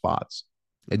regular spots.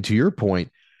 And to your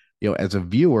point, as a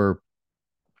viewer,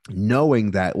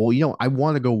 knowing that, I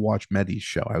want to go watch Mehdi's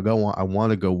show. I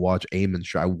want to go watch Ayman's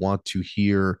show. I want to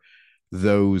hear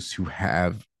those who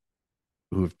have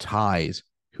ties,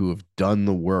 who have done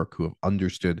the work, who have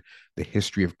understood the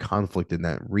history of conflict in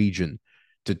that region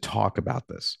to talk about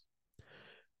this.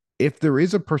 If there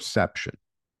is a perception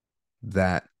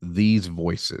that these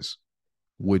voices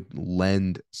would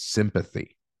lend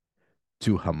sympathy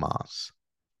to Hamas,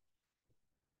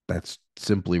 that's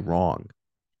simply wrong.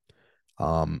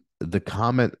 The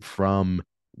comment from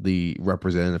the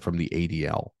representative from the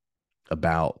ADL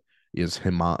about is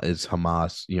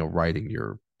Hamas, writing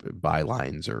your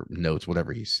bylines or notes,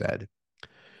 whatever he said,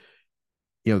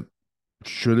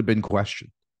 should have been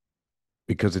questioned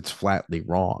because it's flatly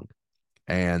wrong.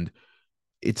 And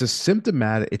it's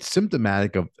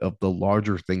symptomatic of the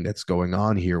larger thing that's going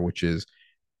on here, which is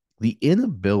the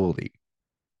inability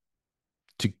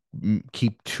to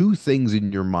keep two things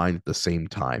in your mind at the same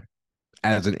time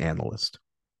as an analyst,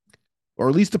 or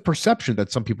at least the perception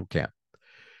that some people can,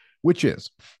 which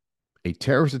is a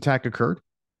terrorist attack occurred.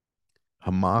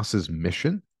 Hamas's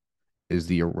mission is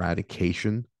the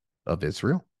eradication of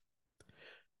Israel.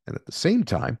 And at the same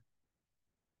time,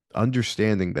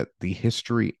 understanding that the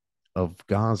history of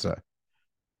Gaza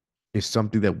is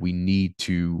something that we need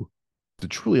to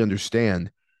truly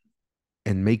understand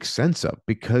and make sense of,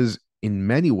 because in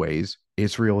many ways,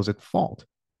 Israel is at fault.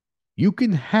 You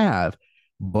can have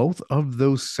both of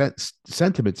those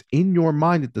sentiments in your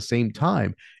mind at the same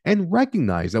time and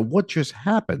recognize that what just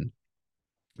happened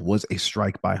was a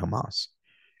strike by Hamas.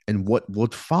 And what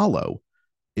would follow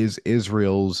is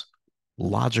Israel's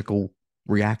logical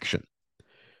reaction.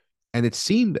 And it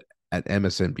seemed at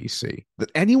MSNBC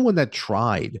that anyone that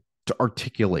tried to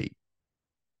articulate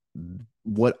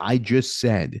what I just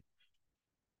said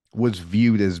was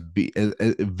viewed as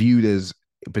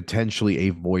potentially a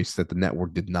voice that the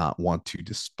network did not want to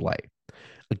display.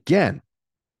 Again,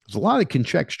 there's a lot of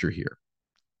conjecture here.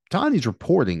 Tani's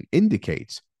reporting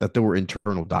indicates that there were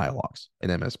internal dialogues in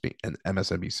MSB and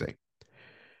MSNBC,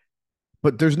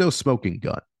 but there's no smoking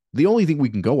gun. The only thing we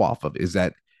can go off of is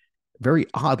that, very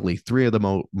oddly, three of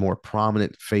the more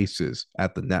prominent faces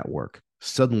at the network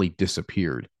suddenly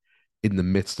disappeared in the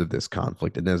midst of this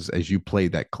conflict. And as you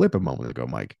played that clip a moment ago,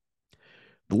 Mike,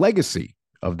 the legacy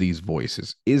of these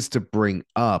voices is to bring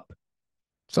up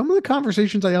some of the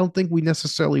conversations I don't think we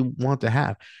necessarily want to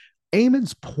have.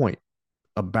 Ayman's point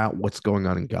about what's going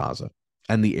on in Gaza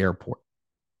and the airport,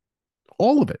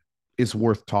 all of it is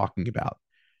worth talking about.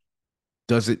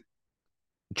 Does it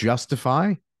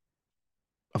justify?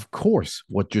 Of course,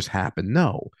 what just happened?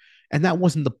 No. And that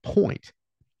wasn't the point.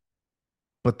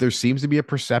 But there seems to be a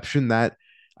perception that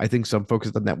I think some folks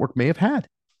at the network may have had.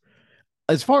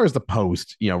 As far as the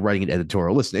Post, writing an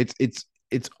editorial, listen,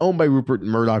 it's owned by Rupert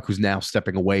Murdoch, who's now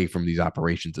stepping away from these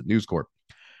operations at News Corp.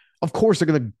 Of course, they're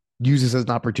going to use this as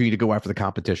an opportunity to go after the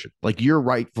competition. Like, you're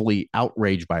rightfully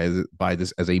outraged by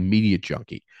this as a media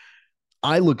junkie.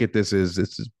 I look at this as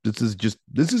this is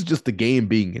just the game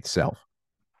being itself.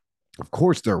 Of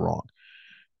course, they're wrong.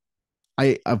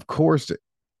 I, of course,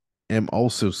 am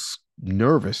also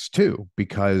nervous too,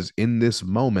 because in this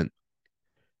moment,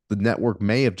 the network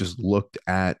may have just looked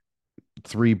at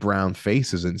three brown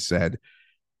faces and said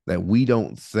that we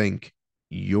don't think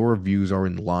your views are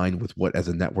in line with what, as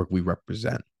a network, we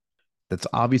represent. That's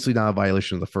obviously not a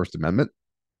violation of the First Amendment.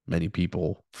 Many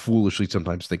people foolishly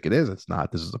sometimes think it is. It's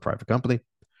not. This is a private company.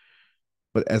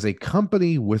 But as a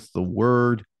company with the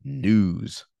word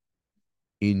news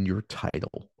in your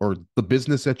title, or the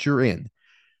business that you're in,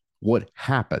 what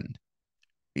happened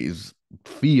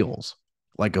feels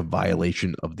like a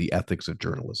violation of the ethics of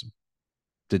journalism,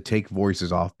 to take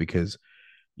voices off because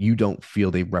you don't feel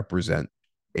they represent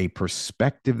a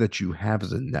perspective that you have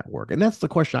as a network. And that's the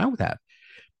question I would have,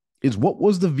 is what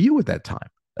was the view at that time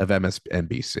of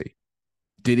MSNBC?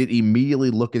 Did it immediately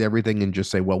look at everything and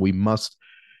just say, well, we must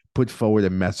put forward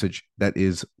a message that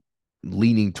is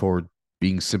leaning toward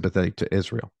being sympathetic to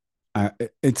Israel?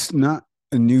 It's not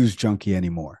a news junkie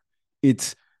anymore.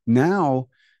 It's now,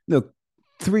 look,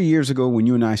 3 years ago when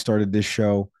you and I started this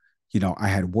show, I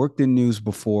had worked in news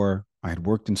before. I had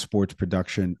worked in sports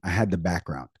production. I had the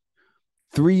background.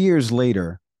 3 years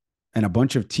later, and a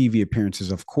bunch of TV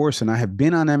appearances, of course, and I have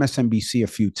been on MSNBC a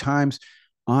few times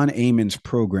on Ayman's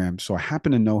program, so I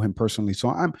happen to know him personally.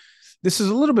 So this is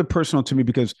a little bit personal to me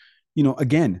because,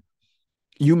 again,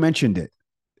 you mentioned it.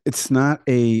 It's not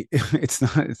a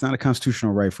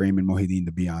constitutional right for Ayman Mohyeldin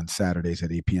to be on Saturdays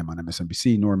at 8 p.m. on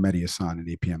MSNBC, nor Mehdi Hasan at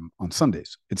 8 p.m. on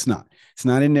Sundays. It's not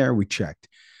in there. We checked.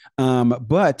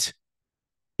 But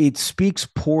it speaks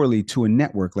poorly to a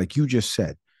network, like you just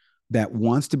said, that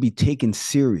wants to be taken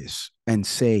serious and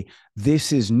say,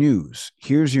 this is news.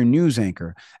 Here's your news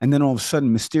anchor. And then all of a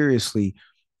sudden, mysteriously,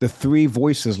 the three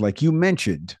voices, like you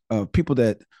mentioned, of people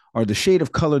that are the shade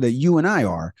of color that you and I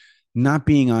are, not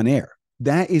being on air.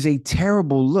 That is a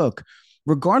terrible look,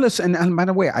 regardless. And by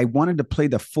the way, I wanted to play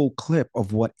the full clip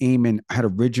of what Ayman had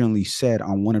originally said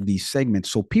on one of these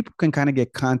segments, so people can kind of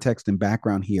get context and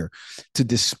background here to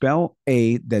dispel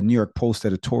the New York Post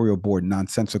editorial board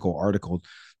nonsensical article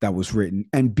that was written,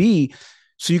 and B,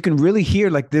 so you can really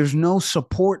hear, like, there's no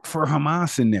support for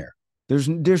Hamas in there.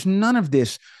 There's none of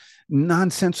this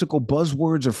nonsensical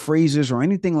buzzwords or phrases or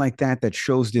anything like that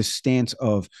shows this stance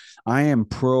of I am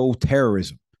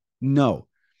pro-terrorism. No,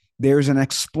 there's an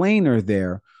explainer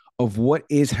there of what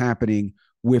is happening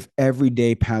with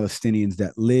everyday Palestinians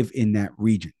that live in that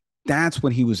region. That's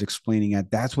what he was explaining at.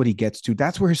 That's what he gets to.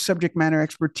 That's where his subject matter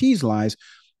expertise lies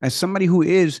as somebody who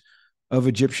is of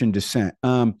Egyptian descent.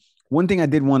 One thing I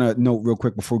did want to note real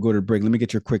quick before we go to the break, let me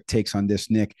get your quick takes on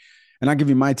this, Nick. And I'll give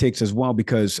you my takes as well,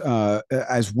 because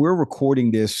as we're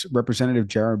recording this, Representative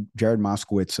Jared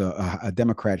Moskowitz, a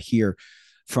Democrat here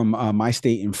from my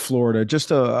state in Florida,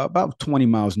 just about 20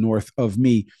 miles north of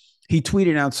me, he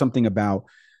tweeted out something about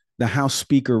the House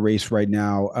Speaker race right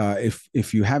now.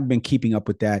 If you haven't been keeping up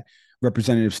with that,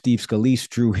 Representative Steve Scalise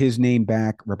drew his name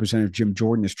back. Representative Jim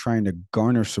Jordan is trying to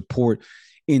garner support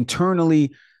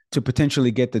internally to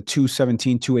potentially get the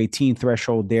 217, 218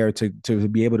 threshold there to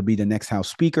be able to be the next House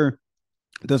Speaker.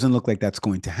 It doesn't look like that's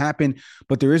going to happen,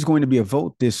 but there is going to be a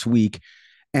vote this week.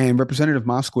 And Representative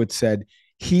Moskowitz said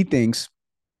he thinks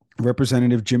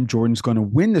Representative Jim Jordan's going to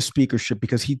win the speakership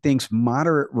because he thinks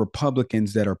moderate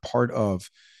Republicans that are part of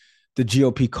the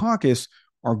GOP caucus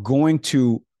are going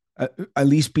to at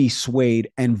least be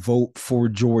swayed and vote for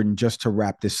Jordan just to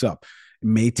wrap this up. It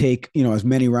may take, as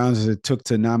many rounds as it took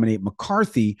to nominate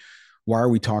McCarthy, why are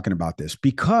we talking about this?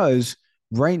 Because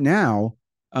right now,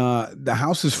 the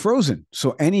House is frozen.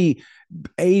 So any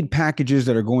aid packages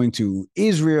that are going to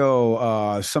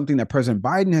Israel, something that President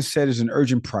Biden has said is an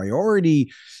urgent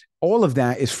priority, all of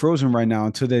that is frozen right now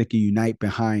until they can unite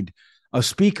behind a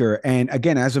speaker. And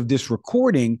again, as of this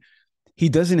recording, he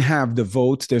doesn't have the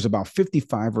votes. There's about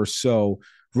 55 or so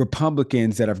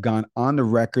Republicans that have gone on the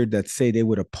record that say they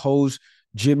would oppose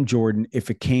Jim Jordan if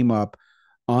it came up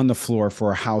on the floor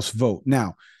for a House vote.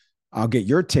 Now, I'll get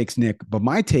your takes, Nick, but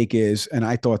my take is, and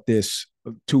I thought this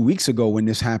 2 weeks ago when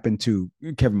this happened to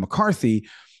Kevin McCarthy,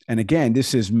 and again,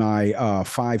 this is my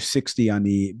 560 on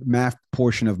the math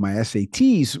portion of my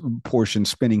SATs portion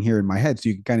spinning here in my head, so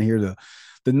you can kind of hear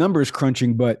the numbers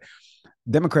crunching, but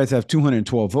Democrats have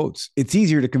 212 votes. It's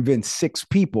easier to convince 6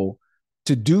 people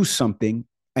to do something,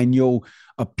 and you'll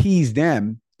appease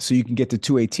them so you can get to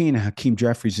 218 and Hakeem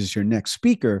Jeffries is your next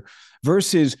speaker,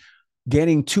 versus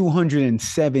getting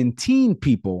 217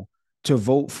 people to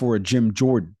vote for a Jim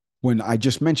Jordan. When I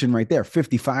just mentioned right there,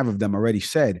 55 of them already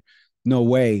said, no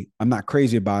way, I'm not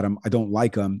crazy about him, I don't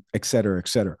like him, et cetera, et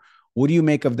cetera. What do you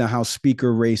make of the House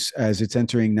Speaker race as it's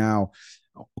entering now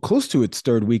close to its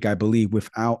third week, I believe,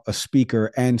 without a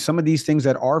speaker, and some of these things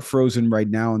that are frozen right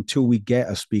now until we get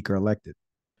a speaker elected?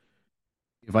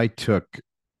 If I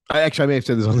may have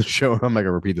said this on the show, I'm not going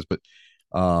to repeat this, but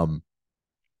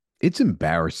it's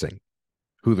embarrassing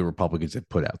who the Republicans have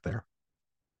put out there.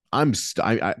 I'm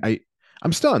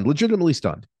stunned, legitimately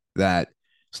stunned, that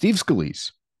Steve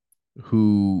Scalise,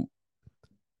 who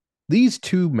these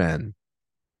two men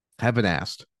haven't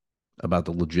asked about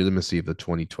the legitimacy of the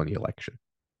 2020 election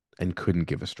and couldn't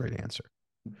give a straight answer.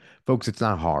 Folks, it's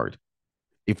not hard.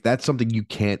 If that's something you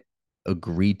can't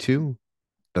agree to,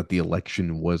 that the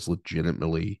election was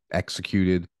legitimately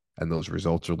executed and those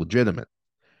results are legitimate,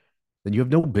 then you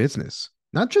have no business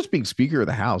not just being Speaker of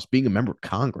the House, being a member of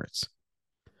Congress.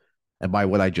 And by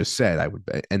what I just said, I would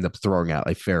end up throwing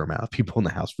out a fair amount of people in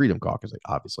the House Freedom Caucus,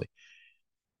 obviously.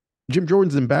 Jim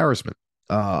Jordan's an embarrassment.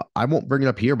 I won't bring it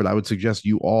up here, but I would suggest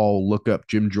you all look up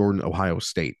Jim Jordan, Ohio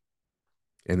State,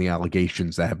 and the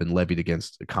allegations that have been levied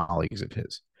against colleagues of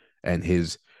his and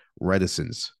his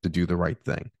reticence to do the right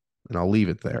thing. And I'll leave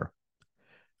it there.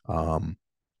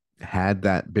 Had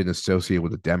that been associated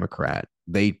with a Democrat,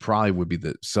 they probably would be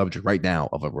the subject right now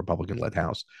of a Republican-led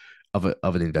House of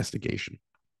an investigation.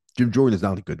 Jim Jordan is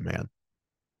not a good man.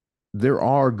 There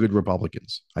are good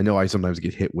Republicans. I know I sometimes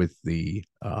get hit with the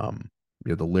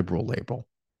liberal label.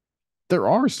 There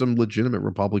are some legitimate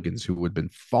Republicans who would have been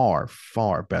far,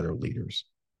 far better leaders.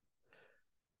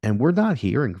 And we're not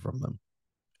hearing from them.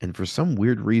 And for some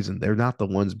weird reason, they're not the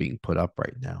ones being put up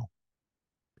right now.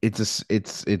 It's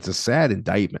a sad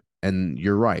indictment. And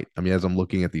you're right. I mean, as I'm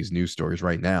looking at these news stories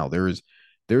right now, there's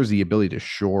the ability to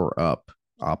shore up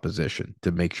opposition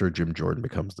to make sure Jim Jordan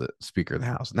becomes the Speaker of the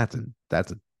House. And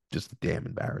that's just a damn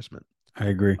embarrassment. I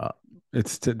agree.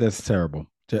 That's terrible.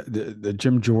 The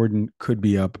Jim Jordan could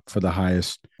be up for the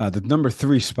highest, the number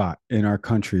 3 spot in our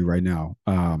country right now.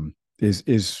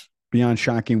 Is beyond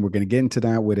shocking. We're going to get into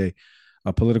that with a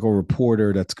political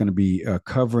reporter that's going to be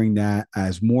covering that.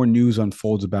 As more news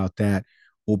unfolds about that,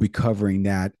 we'll be covering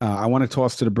that. I want to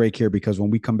toss to the break here, because when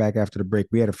we come back after the break,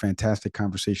 we had a fantastic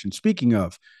conversation. Speaking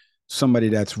of somebody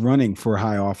that's running for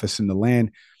high office in the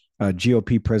land,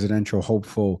 GOP presidential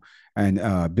hopeful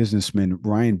and businessman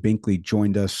Ryan Binkley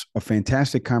joined us. A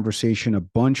fantastic conversation, a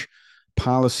bunch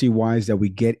policy-wise that we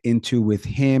get into with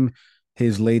him,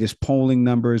 his latest polling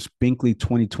numbers,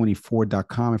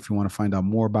 Binkley2024.com if you want to find out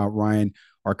more about Ryan,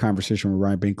 our conversation with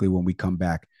Ryan Binkley when we come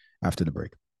back after the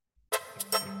break.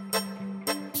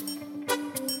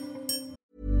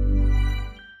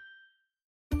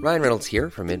 Ryan Reynolds here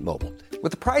from Mint Mobile.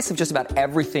 With the price of just about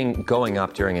everything going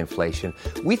up during inflation,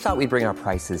 we thought we'd bring our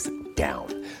prices down.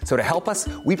 So to help us,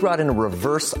 we brought in a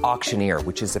reverse auctioneer,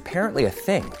 which is apparently a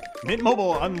thing. Mint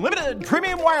Mobile Unlimited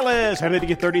Premium Wireless. How to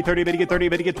get 30, 30, bit to get 30,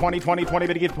 bit to get 20, 20, 20,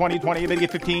 bit to get 20, 20, bit to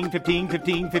get 15, 15,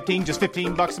 15, 15, just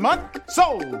 $15 a month?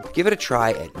 Sold! Give it a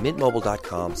try at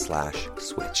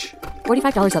mintmobile.com/switch.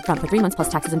 $45 up front for 3 months plus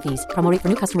taxes and fees. Promo rate for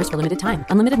new customers for limited time.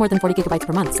 Unlimited more than 40 gigabytes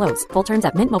per month. Slows full terms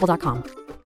at mintmobile.com.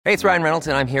 Hey, it's Ryan Reynolds,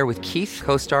 and I'm here with Keith,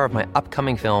 co-star of my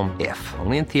upcoming film, If,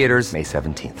 only in theaters May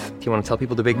 17th. Do you want to tell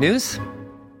people the big news?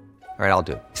 All right, I'll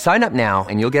do it. Sign up now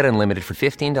and you'll get unlimited for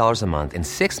 $15 a month and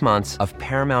 6 months of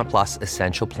Paramount Plus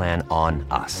Essential Plan on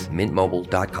us.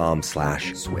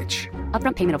 mintmobile.com/switch.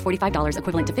 Upfront payment of $45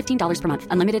 equivalent to $15 per month.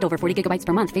 Unlimited over 40 gigabytes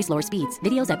per month. Face lower speeds.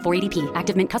 Videos at 480p.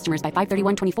 Active Mint customers by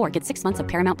 531.24 get 6 months of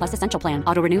Paramount Plus Essential Plan.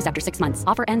 Auto renews after 6 months.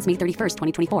 Offer ends May 31st,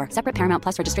 2024. Separate Paramount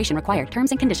Plus registration required. Terms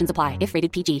and conditions apply if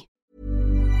rated PG.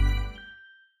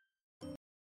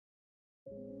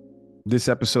 This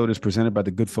episode is presented by the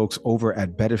good folks over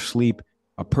at Better Sleep,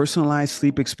 a personalized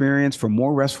sleep experience for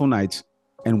more restful nights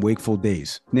and wakeful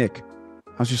days. Nick,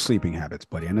 how's your sleeping habits,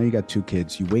 buddy? I know you got 2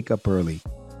 kids. You wake up early.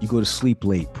 You go to sleep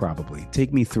late, probably.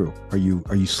 Take me through. Are you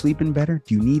sleeping better?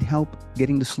 Do you need help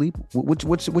getting to sleep?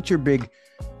 What's your big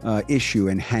issue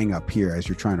and hang up here as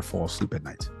you're trying to fall asleep at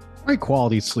night? Right,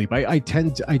 quality sleep. I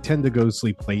tend to go to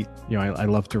sleep late. You know, I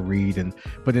love to read,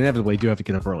 but inevitably I do have to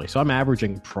get up early. So I'm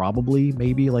averaging probably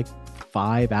maybe like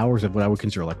 5 hours of what I would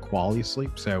consider like quality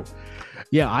sleep. So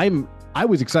yeah, I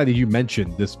was excited you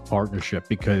mentioned this partnership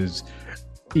because,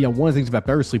 you know, one of the things about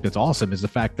Better Sleep that's awesome is the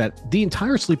fact that the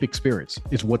entire sleep experience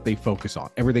is what they focus on.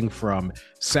 Everything from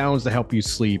sounds to help you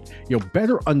sleep, you know,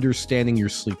 better understanding your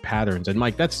sleep patterns. And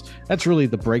Mike, that's really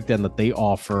the breakdown that they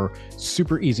offer.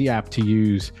 Super easy app to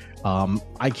use.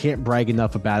 I can't brag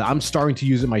enough about it. I'm starting to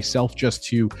use it myself just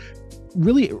to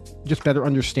really just better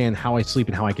understand how I sleep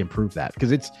and how I can improve that.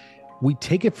 Because we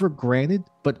take it for granted,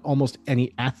 but almost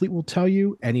any athlete will tell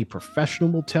you, any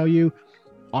professional will tell you,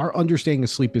 our understanding of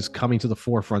sleep is coming to the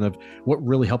forefront of what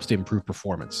really helps to improve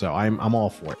performance. So I'm all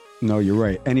for it. No, you're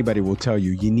right. Anybody will tell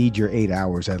you need your 8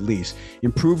 hours at least.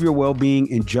 Improve your well-being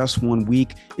in just 1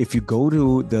 week. If you go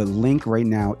to the link right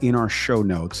now in our show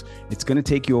notes, it's going to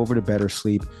take you over to Better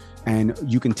Sleep and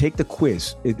you can take the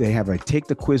quiz. They have a take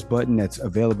the quiz button that's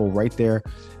available right there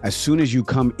as soon as you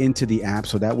come into the app.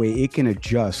 So that way it can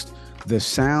adjust the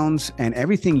sounds and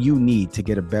everything you need to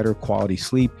get a better quality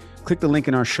sleep. Click the link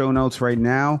in our show notes right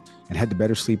now and head to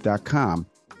bettersleep.com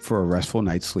for a restful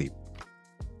night's sleep.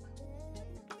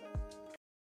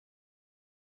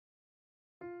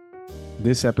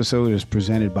 This episode is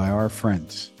presented by our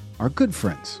friends, our good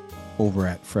friends over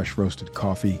at Fresh Roasted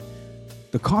Coffee.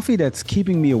 The coffee that's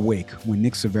keeping me awake when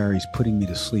Nick Savari's putting me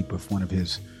to sleep with one of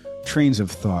his trains of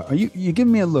thought. You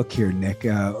giving me a look here, Nick.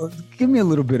 Give me a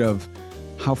little bit of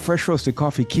how Fresh Roasted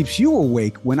Coffee keeps you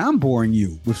awake when I'm boring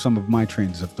you with some of my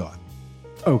trains of thought.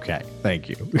 Okay, thank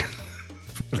you.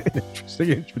 Interesting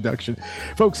introduction.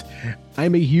 Folks,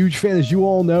 I'm a huge fan, as you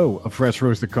all know, of Fresh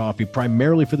Roasted Coffee,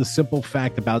 primarily for the simple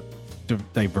fact about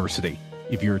diversity.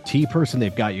 If you're a tea person,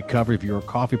 they've got you covered. If you're a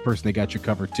coffee person, they got you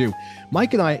covered too.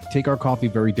 Mike and I take our coffee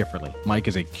very differently. Mike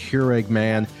is a Keurig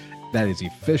man. That is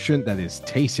efficient. That is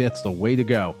tasty. That's the way to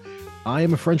go. I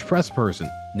am a French press person.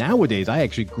 Nowadays, I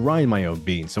actually grind my own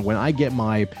beans. So when I get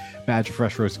my batch of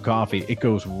fresh roasted coffee, it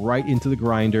goes right into the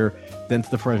grinder, then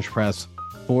to the French press,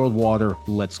 boiled water,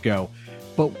 let's go.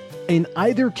 But in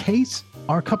either case,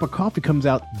 our cup of coffee comes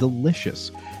out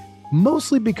delicious.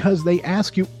 Mostly because they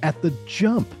ask you at the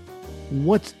jump,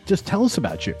 just tell us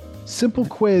about you. Simple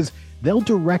quiz, they'll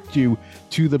direct you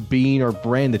to the bean or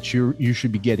brand that you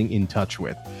should be getting in touch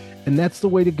with. And that's the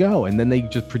way to go. And then they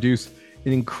just produce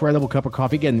an incredible cup of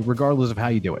coffee, again, regardless of how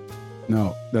you do it.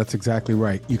 No, that's exactly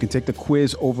right. You can take the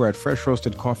quiz over at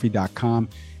freshroastedcoffee.com,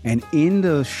 and in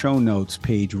the show notes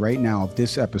page right now of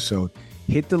this episode,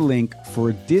 hit the link for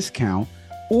a discount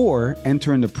or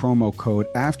enter in the promo code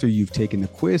after you've taken the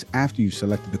quiz, after you've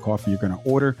selected the coffee you're going to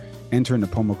order. Enter in the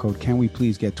promo code, can we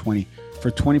please get 20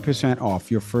 for 20% off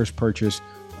your first purchase.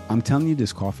 I'm telling you,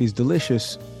 this coffee is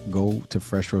delicious. Go to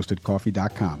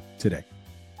freshroastedcoffee.com today.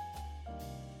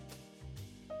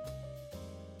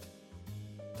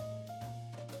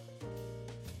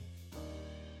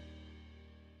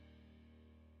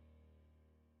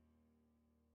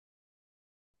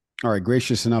 All right,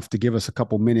 gracious enough to give us a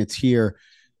couple minutes here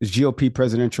is GOP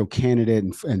presidential candidate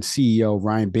and CEO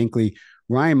Ryan Binkley.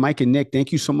 Ryan, Mike, and Nick,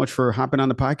 thank you so much for hopping on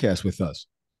the podcast with us.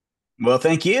 Well,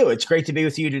 thank you. It's great to be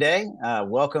with you today.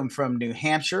 Welcome from New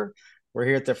Hampshire. We're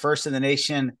here at the First in the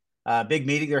Nation big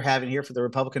meeting they're having here for the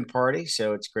Republican Party.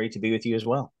 So it's great to be with you as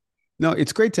well. No,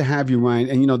 it's great to have you, Ryan.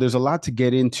 And, you know, there's a lot to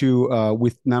get into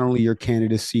with not only your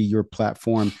candidacy, your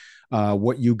platform,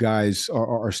 what you guys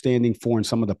are standing for, and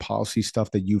some of the policy stuff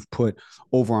that you've put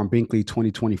over on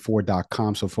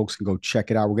Binkley2024.com, so folks can go check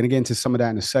it out. We're going to get into some of that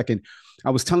in a second. I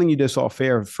was telling you this off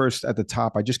air first at the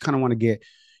top. I just kind of want to get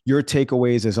your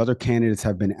takeaways as other candidates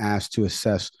have been asked to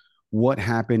assess what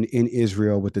happened in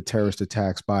Israel with the terrorist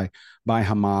attacks by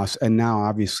Hamas. And now,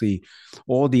 obviously,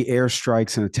 all the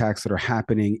airstrikes and attacks that are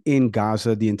happening in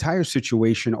Gaza, the entire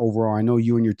situation overall. I know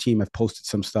you and your team have posted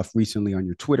some stuff recently on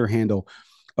your Twitter handle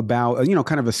about, you know,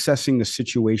 kind of assessing the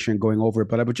situation, going over it.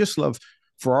 But I would just love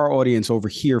for our audience over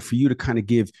here, for you to kind of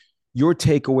give your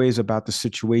takeaways about the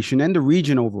situation and the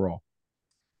region overall.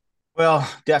 Well,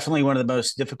 definitely one of the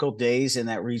most difficult days in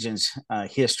that region's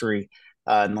history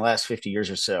in the last 50 years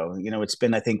or so. You know, it's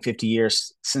been, I think, 50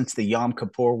 years since the Yom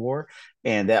Kippur War.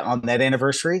 And that on that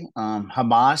anniversary,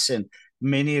 Hamas and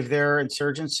many of their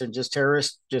insurgents and just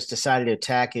terrorists just decided to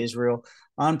attack Israel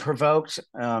unprovoked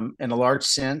in a large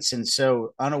sense, and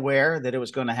so unaware that it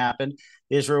was going to happen.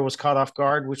 Israel was caught off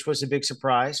guard, which was a big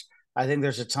surprise. I think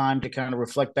there's a time to kind of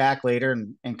reflect back later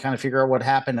and kind of figure out what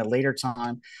happened at a later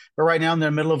time. But right now, in the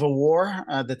middle of a war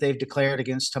that they've declared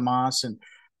against Hamas, and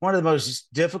one of the most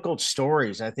difficult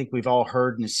stories I think we've all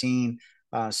heard and seen,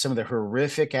 some of the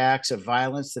horrific acts of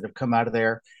violence that have come out of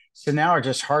there. So now our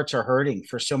just hearts are hurting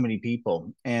for so many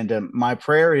people. And my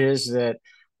prayer is that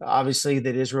obviously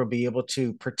that Israel be able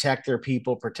to protect their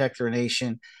people, protect their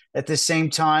nation. At the same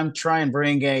time, try and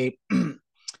bring a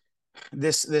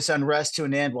this unrest to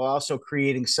an end, while also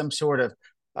creating some sort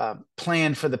of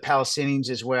plan for the Palestinians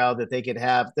as well, that they could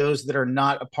have those that are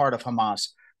not a part of Hamas,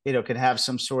 can have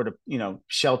some sort of,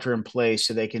 shelter in place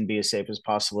so they can be as safe as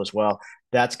possible as well.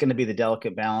 That's going to be the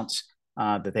delicate balance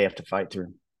that they have to fight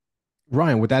through.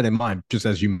 Ryan, with that in mind, just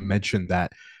as you mentioned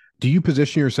that, do you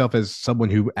position yourself as someone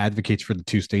who advocates for the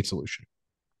two-state solution?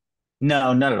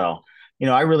 No, not at all.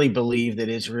 I really believe that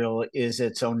Israel is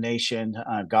its own nation.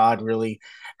 God really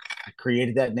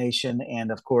created that nation.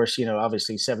 And of course,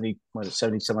 obviously 70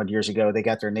 some odd years ago, they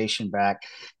got their nation back.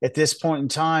 At this point in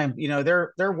time,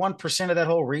 they're 1% of that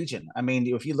whole region. I mean,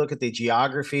 if you look at the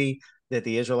geography that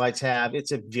the Israelites have,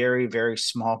 it's a very, very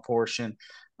small portion.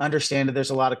 Understand that there's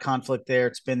a lot of conflict there.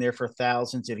 It's been there for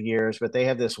thousands of years, but they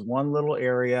have this one little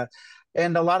area.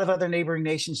 And a lot of other neighboring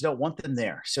nations don't want them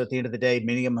there. So at the end of the day,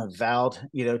 many of them have vowed,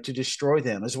 to destroy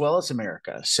them as well as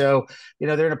America. So,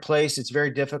 they're in a place that's very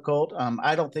difficult.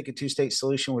 I don't think a two-state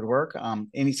solution would work.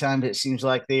 Anytime it seems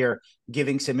like they are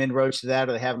giving some inroads to that,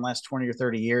 or they have in the last 20 or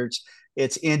 30 years,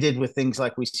 it's ended with things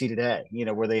like we see today,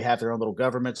 where they have their own little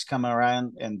governments coming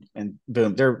around and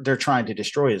boom, they're trying to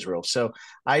destroy Israel. So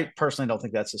I personally don't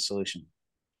think that's a solution.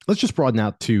 Let's just broaden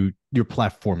out to your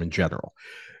platform in general.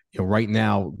 Right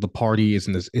now the party is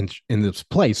in this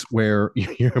place where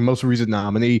your most recent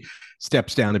nominee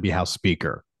steps down to be House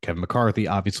Speaker. Kevin McCarthy,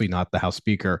 obviously not the House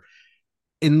Speaker.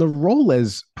 In the role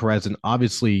as president,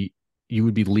 obviously you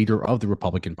would be leader of the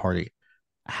Republican Party.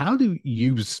 How do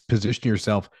you position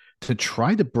yourself to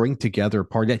try to bring together a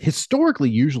party that historically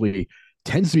usually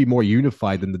tends to be more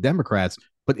unified than the Democrats,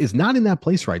 but is not in that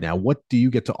place right now? What do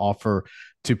you get to offer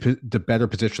to better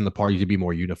position the party to be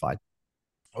more unified?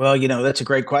 Well, that's a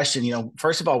great question.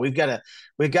 First of all, we've got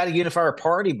to unify our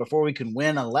party before we can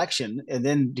win an election. And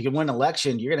then to win an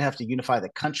election, you're going to have to unify the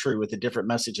country with a different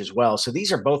message as well. So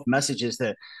these are both messages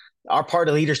that our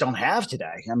party leaders don't have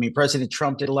today. I mean, President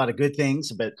Trump did a lot of good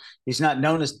things, but he's not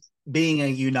known as being a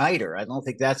uniter. I don't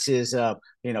think that's his,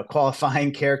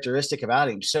 qualifying characteristic about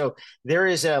him. So there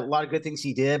is a lot of good things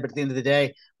he did, but at the end of the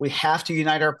day, we have to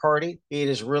unite our party. It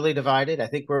is really divided. I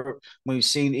think we've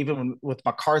seen, even with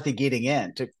McCarthy getting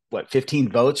in, took 15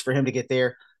 votes for him to get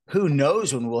there. Who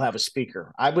knows when we'll have a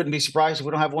speaker? I wouldn't be surprised if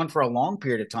we don't have one for a long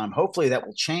period of time. Hopefully that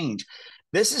will change.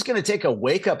 This is going to take a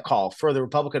wake-up call for the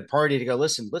Republican Party to go,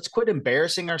 listen, let's quit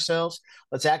embarrassing ourselves.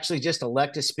 Let's actually just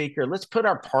elect a speaker. Let's put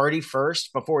our party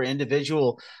first before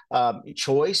individual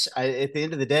choice. At the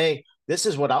end of the day, this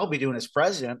is what I'll be doing as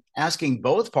president, asking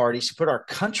both parties to put our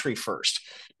country first.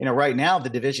 Right now, the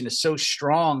division is so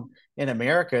strong in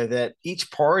America that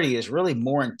each party is really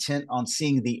more intent on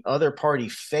seeing the other party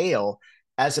fail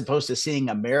as opposed to seeing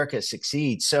America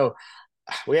succeed. So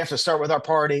we have to start with our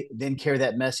party, then carry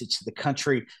that message to the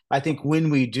country. I think when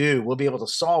we do, we'll be able to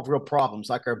solve real problems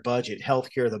like our budget,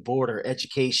 healthcare, the border,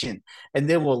 education, and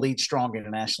then we'll lead strong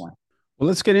internationally. Well,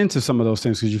 let's get into some of those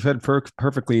things because you've fed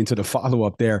perfectly into the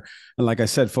follow-up there. And like I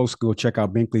said, folks, go check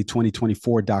out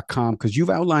Binkley2024.com because you've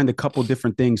outlined a couple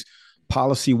different things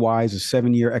policy-wise, a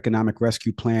 7-year economic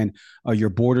rescue plan, your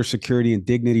border security and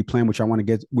dignity plan, which I want to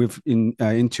get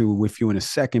into with you in a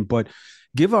second. But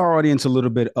give our audience a little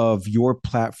bit of your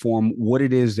platform, what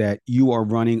it is that you are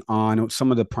running on,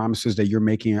 some of the promises that you're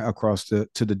making across to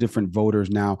the different voters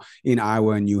now in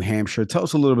Iowa and New Hampshire. Tell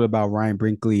us a little bit about Ryan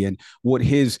Binkley and what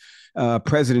his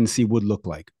presidency would look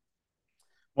like.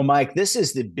 Well, Mike, this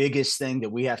is the biggest thing that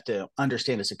we have to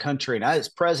understand as a country. And as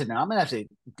president, I'm going to have to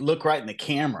look right in the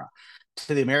camera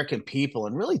to the American people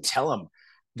and really tell them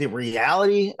the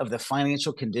reality of the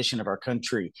financial condition of our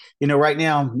country. Right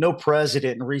now, no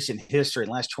president in recent history in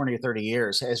the last 20 or 30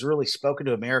 years has really spoken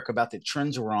to America about the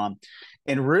trends we're on.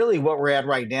 And really what we're at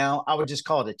right now, I would just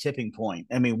call it a tipping point.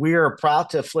 I mean, we are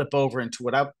about to flip over into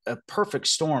a perfect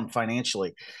storm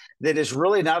financially that is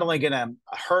really not only going to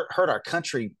hurt our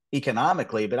country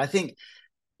economically, but I think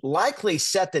likely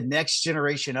set the next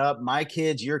generation up, my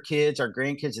kids, your kids, our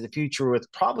grandkids of the future, with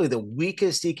probably the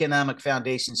weakest economic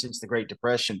foundation since the Great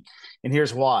Depression. And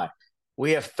here's why.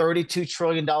 We have $32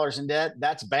 trillion in debt.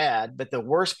 That's bad. But the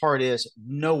worst part is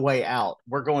no way out.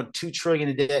 We're going $2 trillion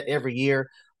in debt every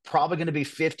year. probably going to be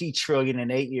 50 trillion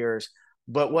in 8 years.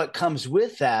 But what comes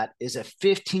with that is a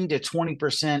 15 to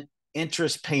 20%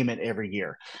 interest payment every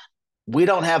year. We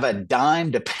don't have a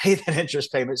dime to pay that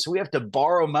interest payment. So we have to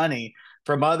borrow money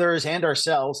from others and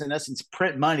ourselves, in essence,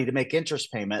 print money to make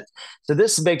interest payments. So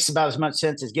this makes about as much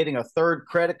sense as getting a third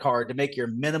credit card to make your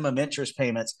minimum interest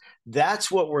payments.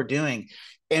 That's what we're doing.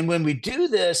 And when we do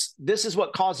this, this is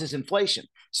what causes inflation.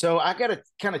 So I got to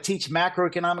kind of teach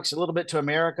macroeconomics a little bit to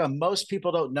America. Most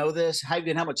people don't know this,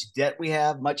 even how much debt we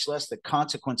have, much less the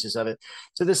consequences of it.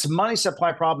 So this money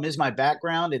supply problem is my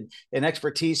background and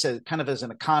expertise as kind of as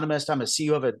an economist. I'm a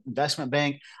CEO of an investment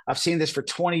bank. I've seen this for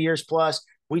 20 years plus.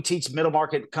 We teach middle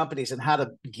market companies and how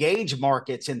to gauge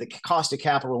markets and the cost of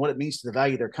capital and what it means to the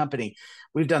value of their company.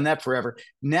 We've done that forever.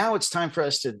 Now it's time for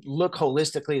us to look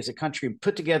holistically as a country and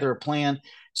put together a plan.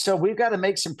 So we've got to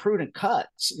make some prudent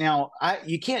cuts. Now,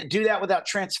 you can't do that without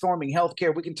transforming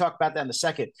healthcare. We can talk about that in a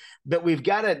second. But we've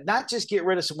got to not just get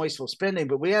rid of some wasteful spending,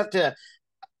 but we have to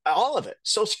all of it.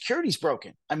 Social Security's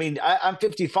broken. I mean, I'm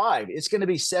 55. It's going to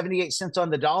be 78 cents on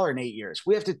the dollar in 8 years.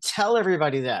 We have to tell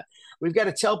everybody that. We've got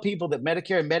to tell people that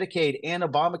Medicare and Medicaid and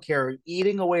Obamacare are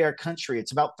eating away our country.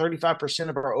 It's about 35%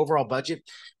 of our overall budget.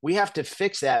 We have to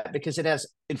fix that because it has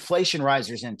inflation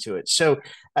risers into it. So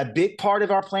a big part of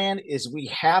our plan is we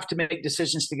have to make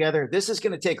decisions together. This is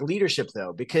going to take leadership,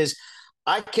 though, because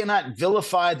I cannot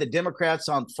vilify the Democrats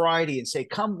on Friday and say,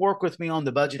 come work with me on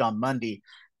the budget on Monday.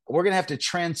 We're going to have to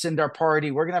transcend our party.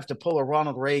 We're going to have to pull a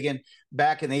Ronald Reagan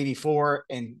back in '84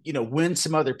 and, win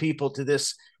some other people to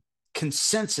this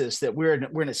consensus that we're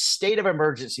in a state of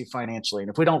emergency financially. And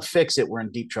if we don't fix it, we're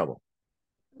in deep trouble.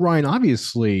 Ryan,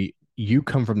 obviously you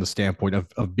come from the standpoint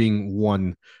of being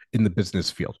one in the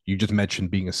business field. You just mentioned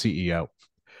being a CEO.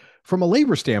 From a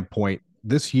labor standpoint,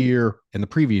 this year and the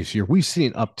previous year, we've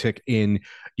seen an uptick in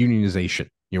unionization.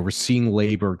 We're seeing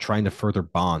labor trying to further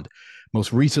bond.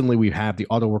 Most recently, we have the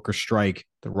auto worker strike,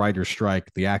 the writer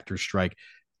strike, the actor strike.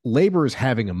 Labor is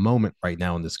having a moment right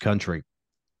now in this country.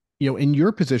 In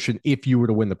your position, if you were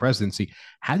to win the presidency,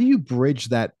 how do you bridge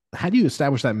that? How do you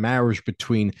establish that marriage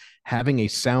between having a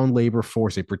sound labor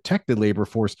force, a protected labor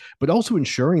force, but also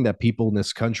ensuring that people in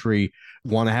this country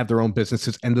want to have their own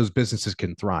businesses and those businesses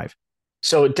can thrive?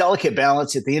 So a delicate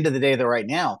balance at the end of the day, though, right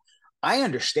now, I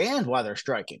understand why they're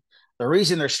striking. The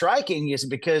reason they're striking is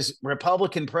because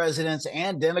Republican presidents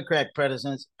and Democrat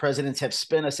presidents have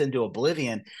spun us into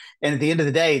oblivion. And at the end of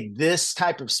the day, this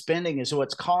type of spending is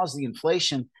what's caused the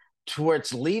inflation to where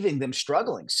it's leaving them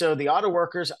struggling. So the auto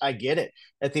workers, I get it.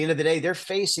 At the end of the day, they're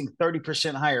facing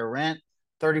 30% higher rent,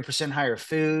 30% higher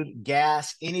food,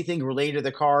 gas, anything related to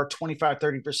the car, 25,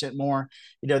 30% more.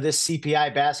 This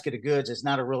CPI basket of goods is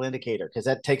not a real indicator because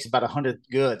that takes about 100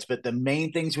 goods. But the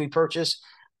main things we purchase,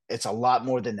 it's a lot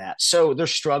more than that. So they're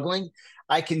struggling.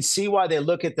 I can see why they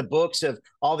look at the books of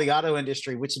all the auto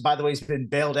industry, which, by the way, has been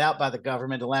bailed out by the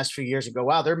government the last few years and go,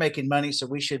 wow, they're making money, so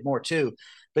we should more too.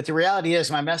 But the reality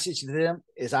is, my message to them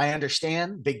is I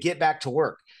understand, but get back to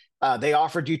work. They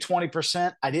offered you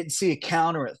 20%. I didn't see a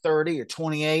counter at 30 or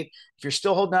 28. If you're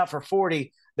still holding out for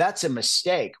 40, that's a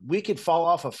mistake. We could fall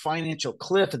off a financial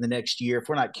cliff in the next year if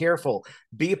we're not careful.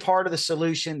 Be a part of the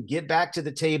solution, get back to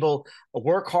the table,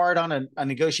 work hard on a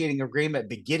negotiating agreement,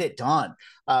 but get it done.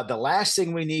 The last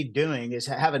thing we need doing is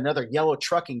have another Yellow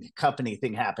Trucking company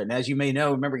thing happen. As you may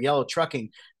know, remember Yellow Trucking,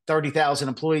 30,000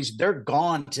 employees, they're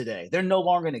gone today. They're no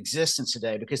longer in existence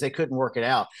today because they couldn't work it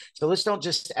out. So let's don't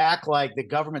just act like the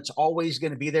government's always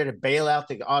going to be there to bail out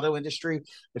the auto industry.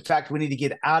 In fact, we need to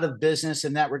get out of business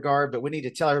in that regard, but we need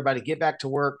to tell everybody, get back to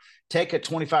work, take a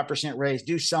 25% raise,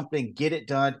 do something, get it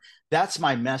done. That's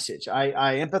my message. I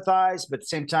empathize, but at the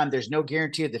same time, there's no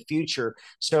guarantee of the future.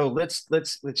 So let's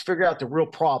figure out the real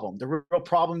problem. The real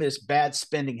problem is bad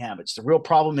spending habits. The real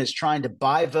problem is trying to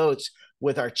buy votes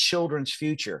with our children's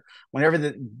future. Whenever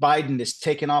Biden is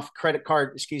taking off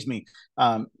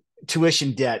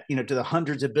tuition debt, to the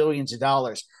hundreds of billions of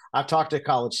dollars. I've talked to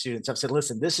college students. I've said,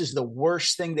 listen, this is the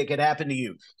worst thing that could happen to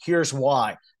you. Here's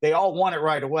why. They all want it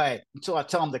right away until I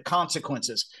tell them the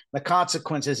consequences. The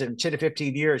consequences in 10 to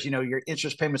 15 years, your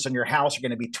interest payments on your house are going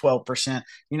to be 12%.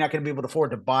 You're not going to be able to afford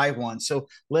to buy one. So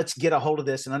let's get a hold of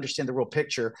this and understand the real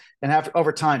picture. And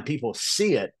over time, people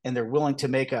see it and they're willing to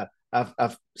make a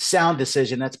sound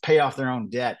decision. That's pay off their own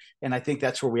debt. And I think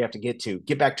that's where we have to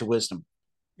get back to wisdom.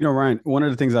 Ryan, one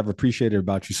of the things I've appreciated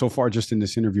about you so far, just in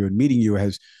this interview and meeting you,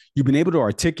 has you've been able to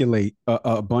articulate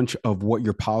a bunch of what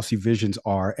your policy visions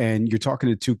are. And you're talking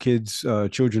to two kids,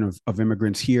 children of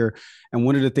immigrants here. And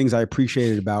one of the things I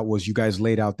appreciated about was you guys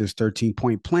laid out this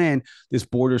 13-point plan, this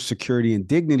border security and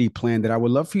dignity plan that I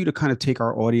would love for you to kind of take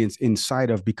our audience inside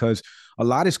of, because a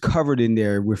lot is covered in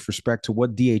there with respect to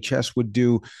what DHS would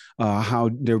do, how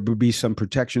there would be some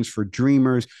protections for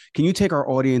dreamers. Can you take our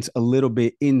audience a little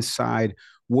bit inside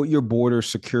what your border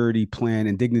security plan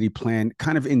and dignity plan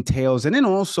kind of entails, and then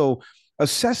also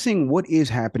assessing what is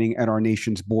happening at our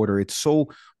nation's border? It's so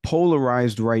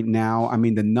polarized right now. I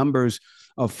mean, the numbers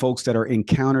of folks that are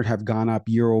encountered have gone up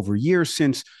year over year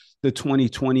since the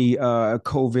 2020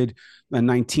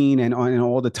 COVID-19 and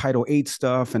all the Title VIII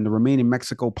stuff and the Remain in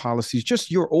Mexico policies,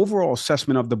 just your overall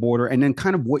assessment of the border and then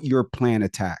kind of what your plan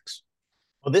attacks.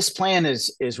 Well, this plan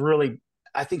is really,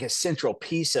 I think, a central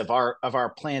piece of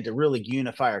our plan to really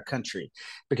unify our country.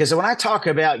 Because when I talk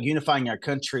about unifying our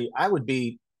country, I would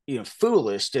be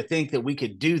foolish to think that we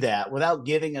could do that without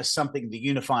giving us something to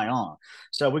unify on.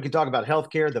 So we could talk about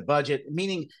healthcare, the budget,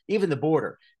 meaning even the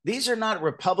border. These are not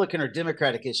Republican or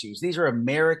Democratic issues. These are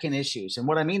American issues. And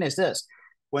what I mean is this: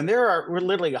 when we're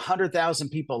literally 100,000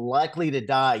 people likely to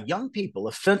die, young people,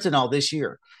 of fentanyl this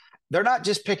year, they're not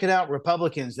just picking out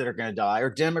Republicans that are going to die or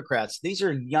Democrats. These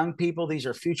are young people. These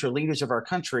are future leaders of our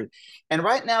country. And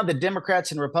right now, the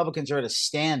Democrats and Republicans are at a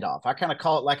standoff. I kind of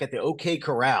call it like at the OK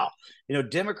Corral.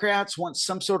 Democrats want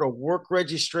some sort of work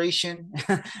registration,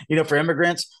 for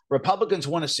immigrants. Republicans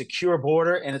want a secure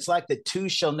border. And it's like the two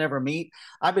shall never meet.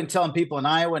 I've been telling people in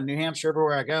Iowa and New Hampshire,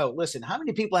 everywhere I go, listen, how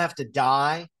many people have to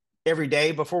die every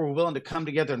day before we're willing to come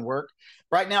together and work?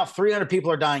 Right now, 300 people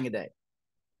are dying a day.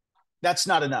 That's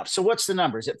not enough. So what's the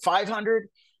number? Is it 500?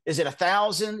 Is it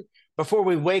 1,000 before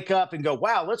we wake up and go,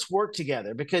 wow, let's work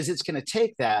together? Because it's going to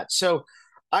take that. So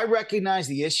I recognize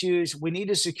the issues. We need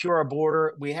to secure our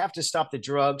border. We have to stop the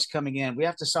drugs coming in. We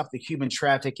have to stop the human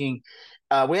trafficking.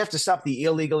 We have to stop the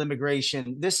illegal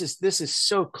immigration. This is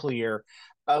so clear.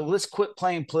 Let's quit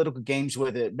playing political games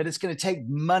with it, but it's going to take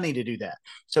money to do that.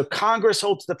 So Congress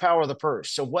holds the power of the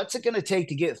purse. So what's it going to take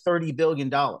to get $30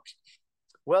 billion?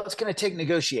 Well, it's going to take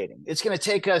negotiating. It's going to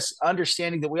take us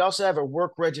understanding that we also have a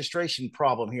work registration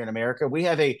problem here in America. We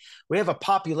have a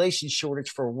population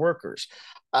shortage for workers.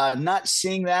 Not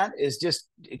seeing that is just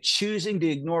choosing to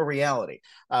ignore reality.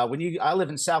 I live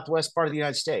in southwest part of the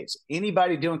United States.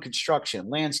 Anybody doing construction,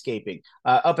 landscaping,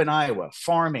 up in Iowa,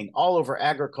 farming, all over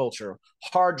agriculture,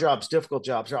 hard jobs, difficult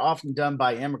jobs are often done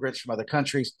by immigrants from other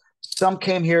countries. Some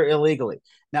came here illegally.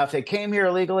 Now, if they came here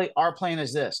illegally, our plan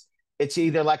is this. It's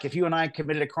either like if you and I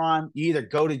committed a crime, you either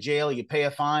go to jail, you pay a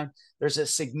fine. There's a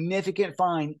significant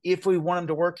fine if we want them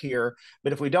to work here.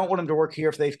 But if we don't want them to work here,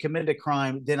 if they've committed a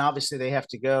crime, then obviously they have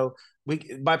to go.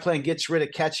 My plan gets rid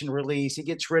of catch and release. It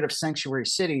gets rid of sanctuary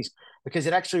cities because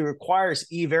it actually requires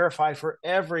E-Verify for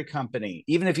every company,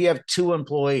 even if you have 2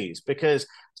 employees, because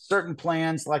certain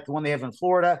plans like the one they have in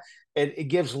Florida, it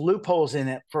gives loopholes in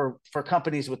it for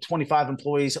companies with 25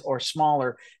 employees or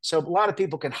smaller. So a lot of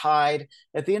people can hide.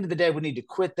 At the end of the day, we need to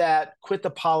quit that, quit the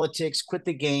politics, quit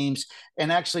the games,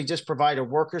 and actually just provide a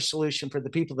worker solution for the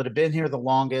people that have been here the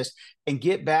longest and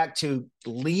get back to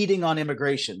leading on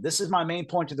immigration. This is my main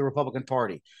point to the Republican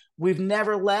Party. We've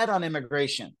never led on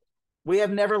immigration. We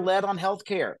have never led on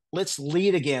healthcare. Let's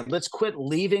lead again. Let's quit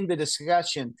leaving the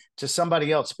discussion to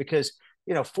somebody else because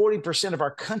 40% of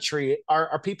our country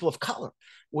are people of color.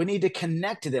 We need to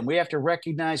connect to them. We have to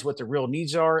recognize what the real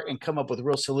needs are and come up with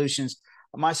real solutions.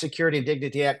 My Security and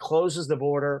Dignity Act closes the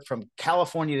border from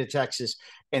California to Texas,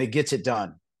 and it gets it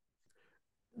done.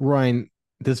 Ryan,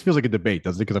 this feels like a debate,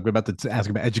 doesn't it? Because I'm about to ask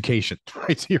about education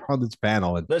right here on this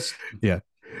panel. And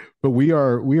but we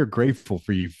are grateful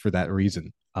for you for that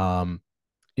reason.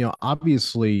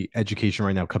 Obviously education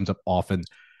right now comes up often.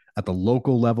 At the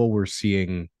local level, we're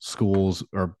seeing schools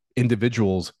or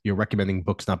individuals, recommending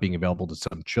books not being available to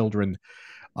some children.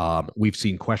 We've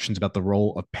seen questions about the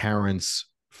role of parents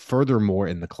furthermore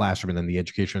in the classroom and in the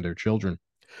education of their children.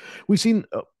 We've seen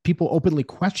people openly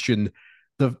question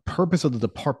the purpose of the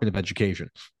Department of Education.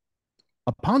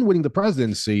 Upon winning the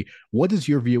presidency, what is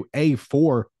your view,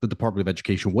 for the Department of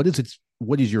Education? What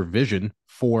is your vision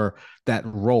for that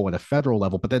role at a federal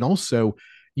level? But then also,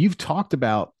 you've talked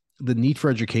about the need for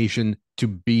education to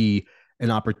be an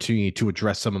opportunity to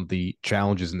address some of the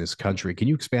challenges in this country. Can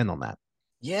you expand on that?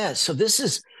 Yeah. So this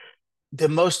is the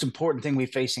most important thing we're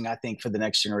facing, I think, for the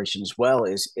next generation as well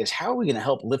is how are we going to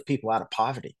help lift people out of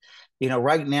poverty?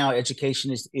 Right now,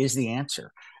 education is the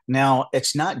answer. Now,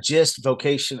 it's not just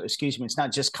vocational, excuse me, it's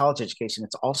not just college education,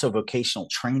 it's also vocational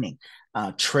training,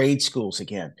 trade schools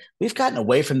again. We've gotten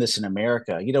away from this in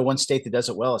America. You know, one state that does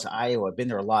it well is Iowa. I've been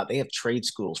there a lot. They have trade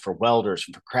schools for welders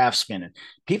and for craftsmen, and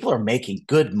people are making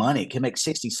good money, can make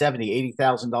 $60,000, $70,000,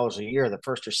 $80,000 a year the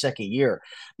first or second year.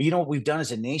 But you know what we've done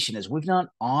as a nation is we've not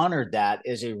honored that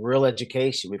as a real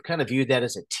education. We've kind of viewed that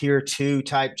as a tier 2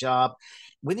 type job.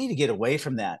 We need to get away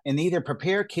from that and either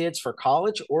prepare kids for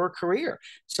college or a career.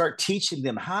 Start teaching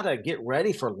them how to get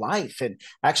ready for life and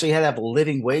actually how to have a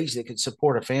living wage that could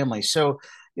support a family. So,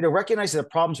 you know, recognizing the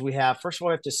problems we have, first of all,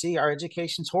 we have to see our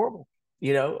education's horrible.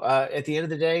 You know, at the end of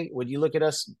the day, when you look at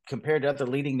us compared to other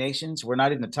leading nations, we're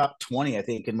not in the top 20, I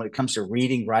think. And when it comes to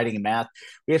reading, writing, and math,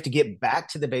 we have to get back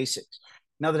to the basics.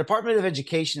 Now, the Department of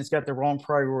Education has got the wrong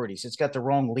priorities. It's got the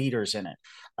wrong leaders in it.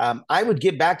 I would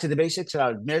get back to the basics and I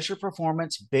would measure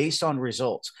performance based on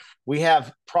results. We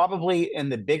have probably in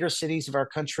the bigger cities of our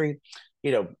country,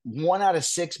 you know, 1 out of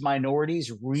 6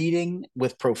 minorities reading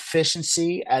with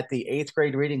proficiency at the 8th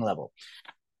grade reading level.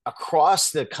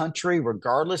 Across the country,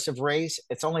 regardless of race,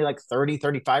 it's only like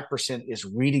 35% is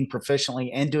reading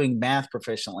proficiently and doing math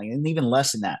proficiently, and even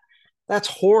less than that. That's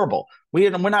horrible. We're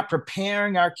not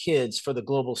preparing our kids for the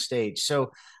global stage.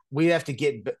 So we have to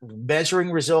get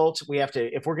measuring results. We have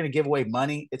to, if we're going to give away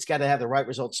money, it's got to have the right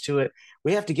results to it.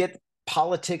 We have to get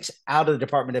politics out of the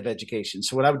Department of Education.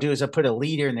 So what I would do is I put a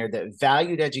leader in there that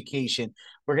valued education.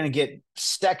 We're going to get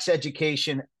sex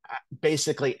education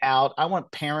basically out. I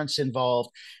want parents involved.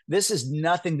 This is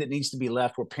nothing that needs to be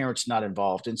left where parents not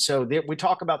involved. And so we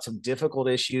talk about some difficult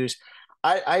issues.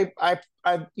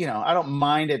 You know, I don't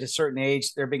mind at a certain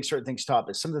age there being certain things taught,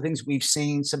 but some of the things we've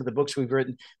seen, some of the books we've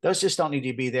written, those just don't need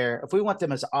to be there. If we want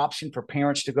them as an option for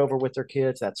parents to go over with their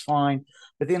kids, that's fine.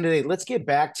 But at the end of the day, let's get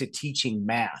back to teaching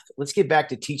math. Let's get back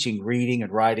to teaching reading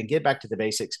and writing, get back to the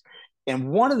basics. And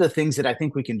one of the things that I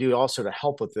think we can do also to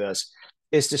help with this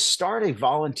is to start a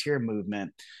volunteer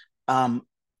movement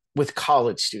with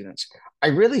college students. I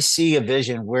really see a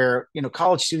vision where, you know,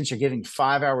 college students are giving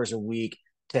 5 hours a week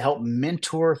to help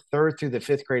mentor 3rd through the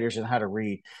 5th graders on how to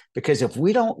read. Because if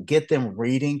we don't get them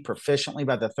reading proficiently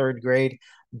by the 3rd grade,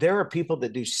 there are people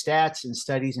that do stats and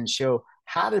studies and show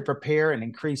how to prepare and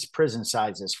increase prison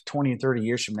sizes 20 and 30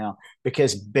 years from now,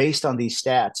 because based on these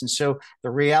stats. And so the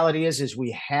reality is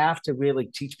we have to really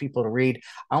teach people to read.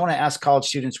 I want to ask college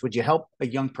students, would you help a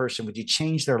young person? Would you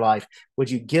change their life? Would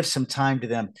you give some time to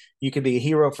them? You could be a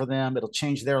hero for them. It'll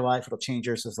change their life. It'll change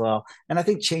yours as well. And I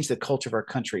think change the culture of our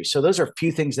country. So those are a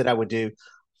few things that I would do.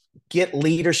 Get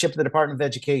leadership in the Department of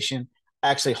Education,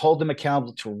 actually hold them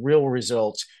accountable to real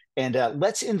results. And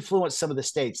let's influence some of the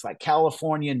states like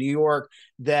California, New York,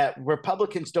 that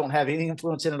Republicans don't have any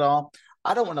influence in at all.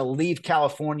 I don't want to leave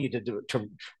California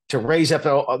to raise up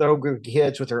their group of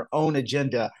kids with their own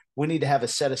agenda. We need to have a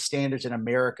set of standards in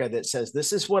America that says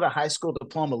this is what a high school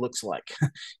diploma looks like.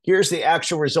 Here's the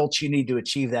actual results you need to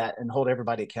achieve that, and hold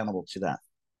everybody accountable to that.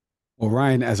 Well,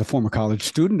 Ryan, as a former college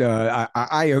student,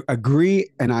 I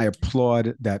agree and I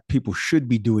applaud that people should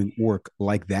be doing work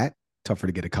like that. Tougher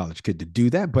to get a college kid to do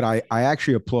that, but I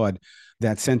actually applaud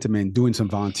that sentiment, doing some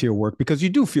volunteer work, because you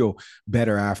do feel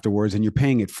better afterwards and you're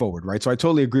paying it forward, right? So I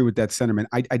totally agree with that sentiment.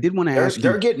 I did want to ask you.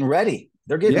 They're getting ready.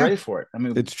 They're getting ready for it. I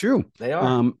mean, it's true. They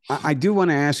are. I do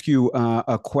want to ask you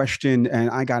a question,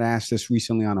 and I got asked this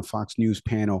recently on a Fox News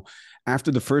panel after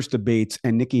the first debates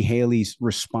and Nikki Haley's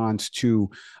response to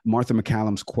Martha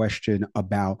McCallum's question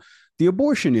about the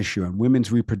abortion issue and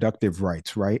women's reproductive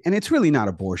rights, right? And it's really not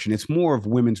abortion. It's more of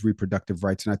women's reproductive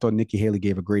rights. And I thought Nikki Haley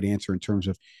gave a great answer in terms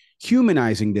of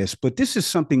humanizing this. But this is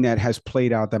something that has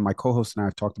played out that my co-host and I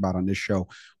have talked about on this show,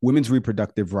 women's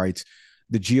reproductive rights.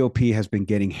 The GOP has been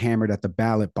getting hammered at the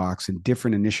ballot box in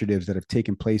different initiatives that have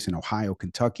taken place in Ohio,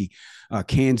 Kentucky,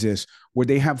 Kansas, where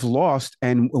they have lost,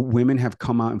 and women have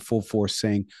come out in full force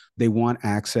saying they want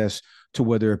access to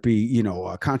whether it be, you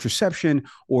know, contraception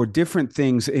or different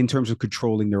things in terms of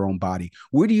controlling their own body.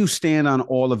 Where do you stand on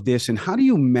all of this? And how do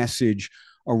you message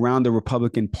around the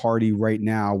Republican Party right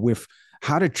now with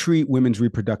how to treat women's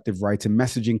reproductive rights and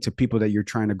messaging to people that you're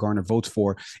trying to garner votes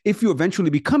for if you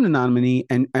eventually become the nominee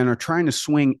and are trying to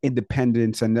swing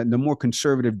independents and the more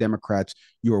conservative Democrats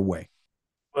your way?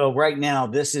 Well, right now,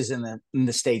 this is in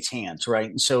the state's hands, right?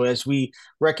 And so as we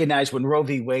recognize when Roe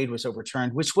v. Wade was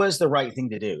overturned, which was the right thing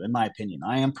to do, in my opinion,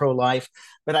 I am pro-life,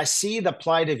 but I see the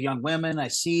plight of young women. I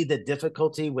see the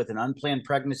difficulty with an unplanned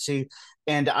pregnancy.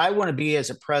 And I want to be,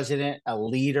 as a president, a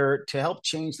leader to help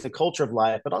change the culture of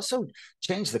life, but also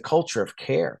change the culture of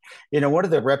care. One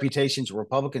of the reputations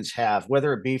Republicans have,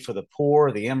 whether it be for the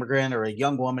poor, the immigrant, or a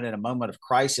young woman in a moment of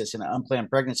crisis in an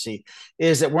unplanned pregnancy,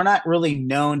 is that we're not really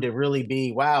known to really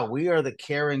be, wow, we are the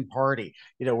caring party.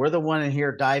 We're the one in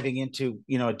here diving into,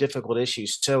 a difficult issue.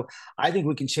 So I think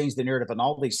we can change the narrative on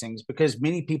all these things because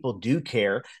many people do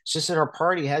care. It's just that our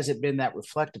party hasn't been that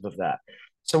reflective of that.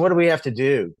 So what do we have to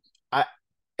do?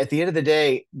 At the end of the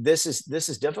day, this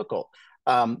is difficult.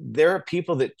 There are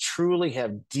people that truly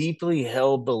have deeply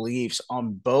held beliefs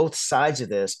on both sides of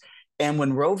this. And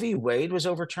when Roe v. Wade was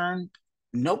overturned,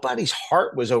 nobody's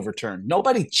heart was overturned.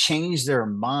 Nobody changed their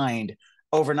mind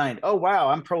overnight. Oh, wow,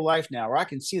 I'm pro-life now, or I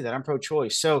can see that I'm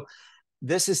pro-choice. So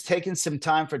this has taken some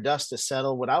time for dust to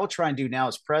settle. What I will try and do now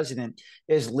as president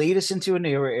is lead us into a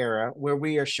new era where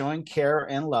we are showing care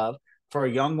and love for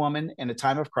a young woman in a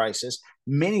time of crisis.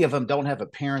 Many of them don't have a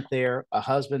parent there, a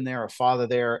husband there, a father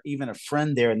there, even a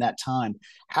friend there in that time.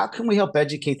 How can we help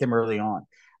educate them early on?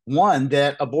 One,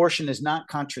 that abortion is not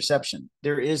contraception.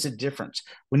 There is a difference.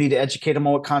 We need to educate them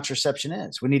on what contraception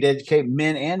is. We need to educate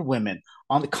men and women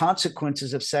on the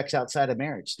consequences of sex outside of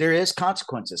marriage. There is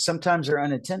consequences. Sometimes they're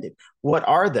unintended. What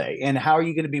are they? And how are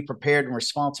you going to be prepared and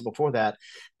responsible for that?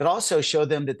 But also show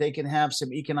them that they can have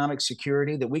some economic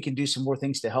security, that we can do some more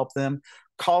things to help them.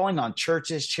 Calling on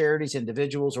churches, charities,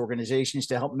 individuals, organizations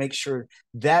to help make sure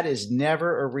that is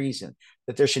never a reason,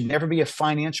 that there should never be a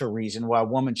financial reason why a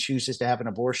woman chooses to have an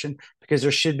abortion, because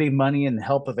there should be money and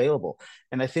help available.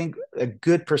 And I think a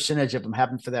good percentage of them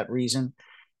happen for that reason.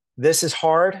 This is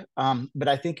hard, but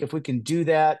I think if we can do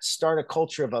that, start a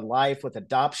culture of a life with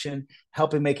adoption,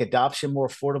 helping make adoption more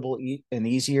affordable and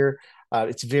easier.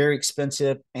 It's very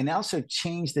expensive. And also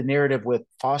change the narrative with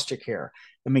foster care.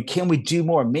 I mean, can we do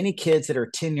more? Many kids that are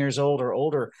 10 years old or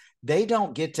older, they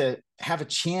don't get to have a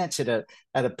chance at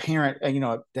a parent,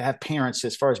 to have parents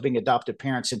as far as being adoptive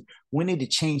parents. And we need to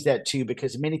change that too,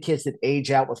 because many kids that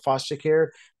age out with foster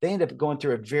care, they end up going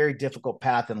through a very difficult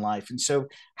path in life. And so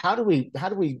how do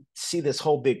we see this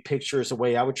whole big picture is the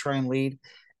way I would try and lead.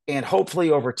 And hopefully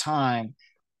over time,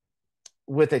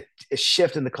 with a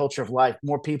shift in the culture of life,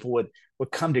 more people would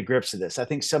come to grips with this. I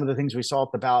think some of the things we saw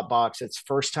at the ballot box, it's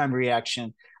first time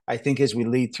reaction. I think as we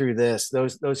lead through this,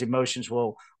 those emotions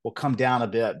will come down a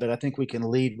bit, but I think we can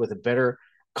lead with a better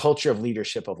culture of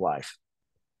leadership of life.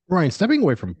 Ryan, stepping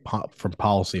away from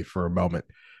policy for a moment,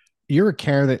 you're a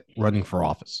candidate running for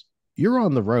office. You're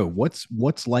on the road.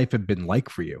 What's life have been like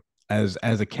for you as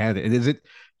a candidate? And is it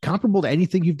comparable to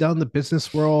anything you've done in the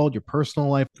business world, your personal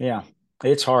life? Yeah,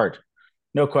 it's hard.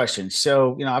 No question.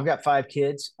 So, I've got 5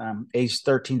 kids, aged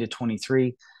 13 to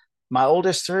 23. My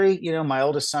oldest 3, my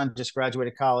oldest son just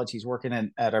graduated college. He's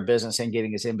working at our business and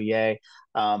getting his MBA.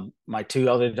 My 2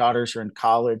 other daughters are in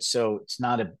college, so it's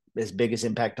not as big as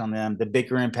impact on them. The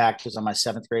bigger impact is on my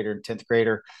 7th grader and 10th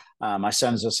grader. My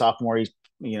son's a sophomore. He's,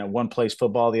 one plays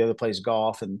football, the other plays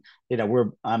golf. And,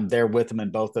 I'm there with him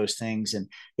in both those things. And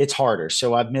it's harder.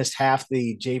 So I've missed half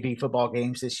the JV football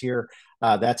games this year.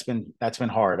 That's been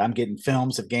hard. I'm getting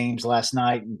films of games last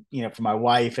night, for my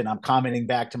wife, and I'm commenting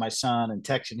back to my son and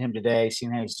texting him today,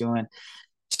 seeing how he's doing.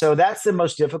 So that's the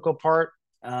most difficult part.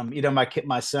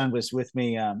 My son was with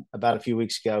me about a few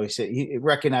weeks ago. He said,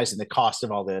 recognizing the cost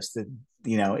of all this, and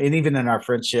even in our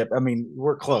friendship, I mean,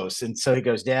 we're close. And so he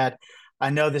goes, Dad, I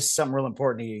know this is something real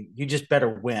important to you. You just better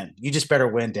win. You just better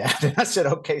win, Dad. And I said,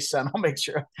 okay, son, I'll make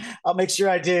sure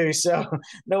I do. So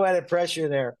no added pressure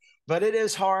there. But it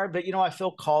is hard, but I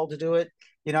feel called to do it.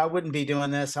 I wouldn't be doing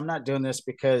this. I'm not doing this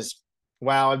because,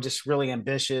 wow, I'm just really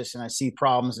ambitious and I see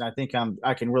problems and I think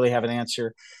I can really have an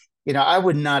answer. I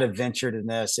would not have ventured in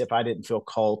this if I didn't feel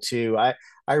called to.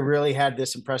 I really had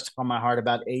this impressed upon my heart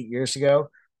about 8 years ago.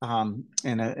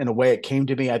 In a way it came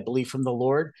to me, I believe, from the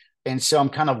Lord. And so I'm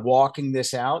kind of walking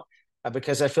this out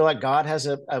because I feel like God has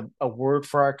a word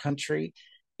for our country.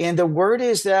 And the word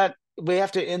is that we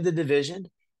have to end the division,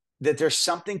 that there's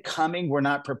something coming we're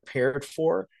not prepared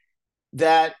for,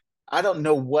 that I don't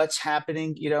know what's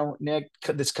happening, Nick,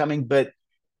 that's coming, but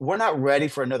we're not ready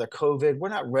for another COVID. We're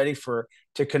not ready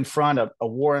to confront a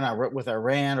war with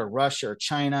Iran or Russia or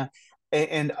China.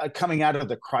 And coming out of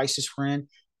the crisis we're in,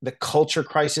 the culture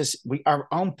crisis, our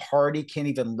own party can't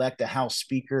even elect a House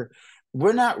Speaker.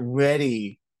 We're not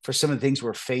ready for some of the things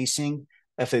we're facing.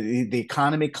 If the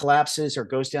economy collapses or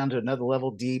goes down to another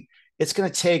level deep, it's going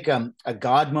to take a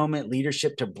God moment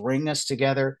leadership to bring us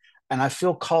together. And I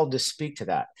feel called to speak to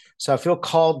that. So I feel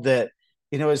called that,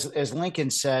 as Lincoln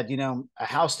said, a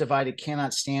house divided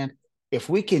cannot stand. If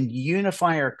we can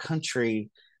unify our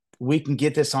country, we can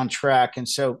get this on track. And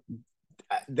so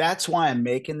that's why I'm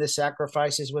making the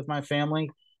sacrifices with my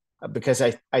family, because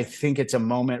I think it's a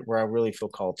moment where I really feel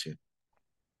called to.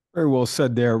 Very well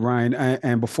said there, Ryan.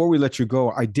 And before we let you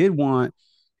go, I did want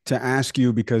to ask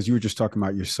you, because you were just talking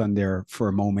about your son there for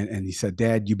a moment, and he said,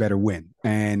 Dad, you better win.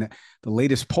 And the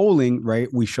latest polling, right,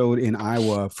 we showed in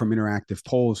Iowa from Interactive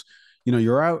Polls,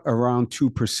 you're out around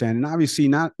 2%. And obviously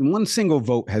not one single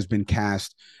vote has been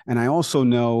cast. And I also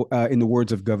know, in the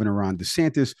words of Governor Ron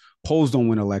DeSantis, polls don't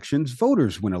win elections,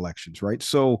 voters win elections, right?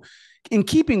 So in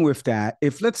keeping with that,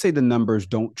 if let's say the numbers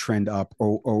don't trend up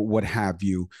or what have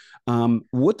you,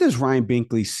 what does Ryan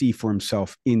Binkley see for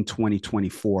himself in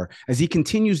 2024 as he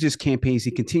continues this campaign, as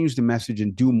he continues to message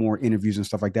and do more interviews and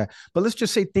stuff like that? But let's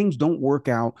just say things don't work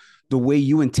out the way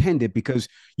you intended, because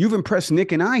you've impressed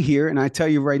Nick and I here. And I tell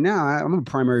you right now, I'm a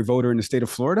primary voter in the state of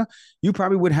Florida. You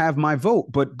probably would have my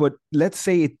vote, but let's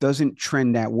say it doesn't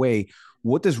trend that way.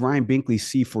 What does Ryan Binkley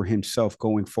see for himself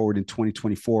going forward in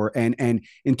 2024? And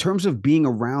in terms of being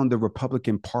around the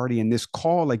Republican Party and this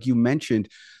call, like you mentioned,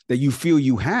 that you feel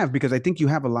you have, because I think you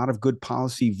have a lot of good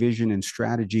policy vision and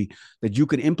strategy that you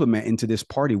could implement into this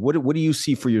party. What do you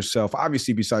see for yourself,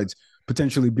 obviously, besides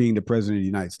potentially being the president of the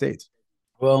United States?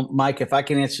 Well, Mike, if I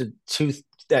can answer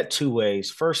two ways.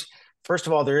 First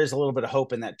of all, there is a little bit of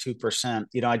hope in that 2%.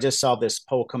 I just saw this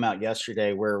poll come out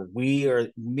yesterday where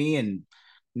me and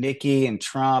Nikki and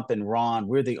Trump and Ron,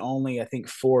 we're the only, I think,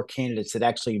 4 candidates that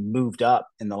actually moved up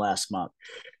in the last month.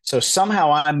 So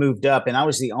somehow I moved up, and I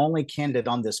was the only candidate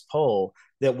on this poll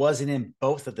that wasn't in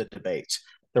both of the debates.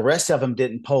 The rest of them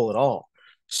didn't poll at all.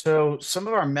 So some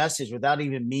of our message, without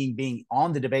even me being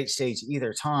on the debate stage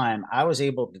either time, I was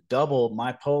able to double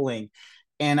my polling.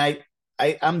 And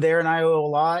I'm there in Iowa a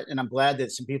lot, and I'm glad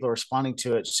that some people are responding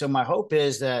to it. So my hope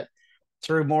is that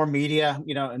through more media,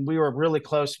 and we were really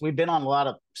close. We've been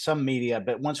on some media,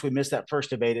 but once we missed that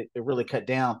first debate, it really cut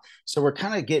down. So we're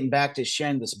kind of getting back to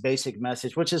sharing this basic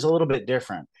message, which is a little bit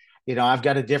different. I've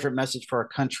got a different message for our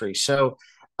country. So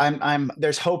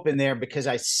there's hope in there, because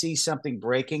I see something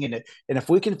breaking. And if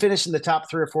we can finish in the top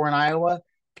 3 or 4 in Iowa,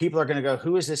 people are going to go,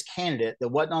 who is this candidate that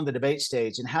wasn't on the debate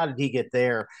stage, and how did he get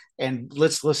there? And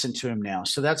let's listen to him now.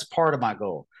 So that's part of my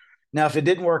goal. Now, if it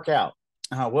didn't work out,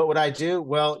 what would I do?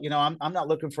 Well, I'm not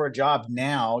looking for a job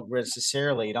now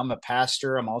necessarily. I'm a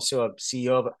pastor. I'm also a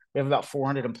CEO. We have about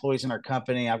 400 employees in our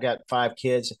company. I've got 5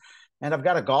 kids, and I've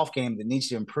got a golf game that needs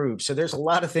to improve. So there's a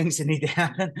lot of things that need to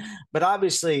happen. But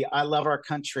obviously, I love our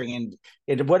country, and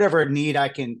whatever need I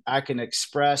can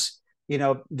express,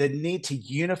 the need to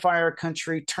unify our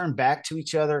country, turn back to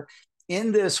each other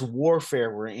in this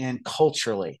warfare we're in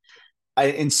culturally,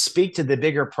 and speak to the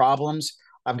bigger problems.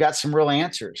 I've got some real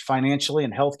answers financially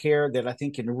and healthcare that I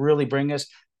think can really bring us.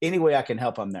 Any way I can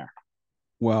help, I'm there.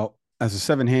 Well, as a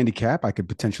 7 handicap, I could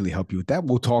potentially help you with that.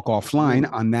 We'll talk offline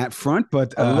on that front,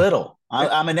 but a little.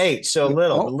 I'm an 8, so a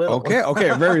little.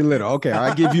 Okay, very little. Okay,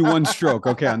 I give you 1 stroke.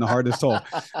 Okay, on the hardest hole.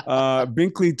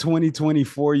 Binkley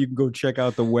 2024. You can go check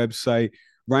out the website.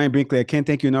 Ryan Binkley, I can't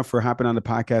thank you enough for hopping on the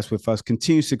podcast with us.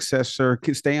 Continue success, sir.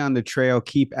 Stay on the trail.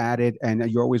 Keep at it,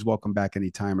 and you're always welcome back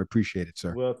anytime. I appreciate it,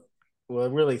 sir. Well,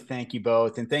 really, thank you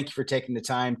both. And thank you for taking the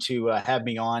time to have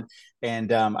me on. And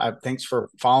thanks for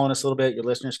following us a little bit. Your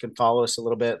listeners can follow us a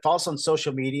little bit. Follow us on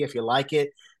social media if you like it.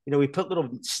 We put little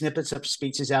snippets of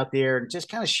speeches out there, and just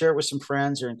kind of share it with some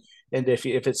friends. And if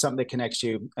it's something that connects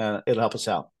you, it'll help us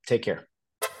out. Take care.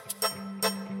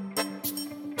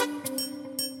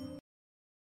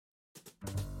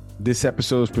 This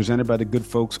episode is presented by the good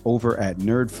folks over at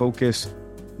Nerd Focus,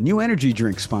 new energy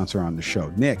drink sponsor on the show.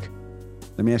 Nick,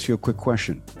 let me ask you a quick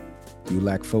question. Do you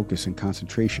lack focus and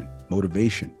concentration,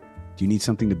 motivation? Do you need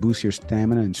something to boost your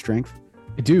stamina and strength?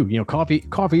 I do.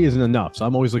 Coffee isn't enough, so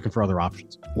I'm always looking for other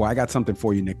options. Well, I got something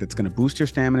for you, Nick, that's going to boost your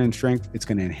stamina and strength. It's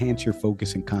going to enhance your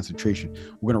focus and concentration.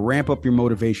 We're going to ramp up your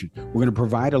motivation. We're going to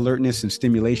provide alertness and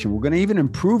stimulation. We're going to even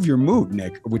improve your mood,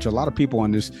 Nick, which a lot of people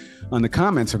on the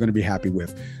comments are going to be happy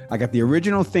with. I got the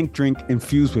original Think drink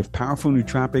infused with powerful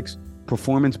nootropics,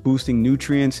 performance-boosting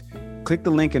nutrients. Click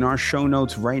the link in our show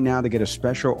notes right now to get a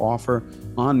special offer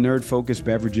on Nerd Focus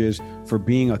beverages for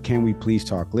being a Can We Please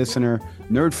Talk listener.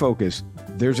 Nerd Focus,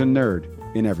 there's a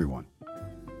nerd in everyone.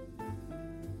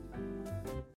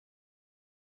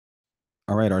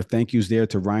 All right, our thank yous there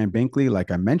to Ryan Binkley.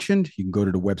 Like I mentioned, you can go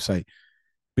to the website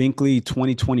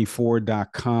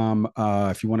binkley2024.com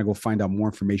if you want to go find out more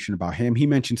information about him. He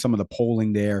mentioned some of the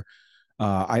polling there.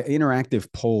 Interactive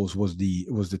Polls was the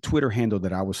Twitter handle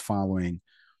that I was following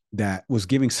that was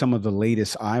giving some of the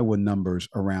latest Iowa numbers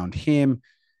around him.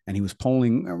 And he was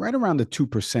polling right around the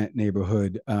 2%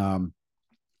 neighborhood.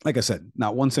 like I said,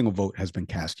 not one single vote has been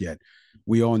cast yet.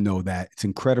 We all know that.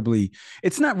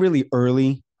 It's not really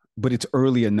early, but it's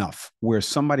early enough where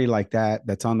somebody like that,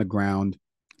 that's on the ground,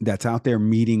 that's out there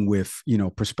meeting with,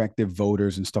 prospective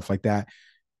voters and stuff like that,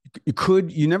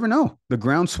 you never know. The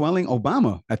ground swelling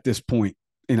Obama at this point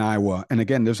in Iowa. And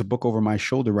again, there's a book over my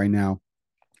shoulder right now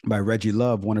by Reggie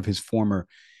Love, one of his former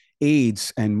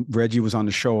aides. And Reggie was on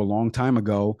the show a long time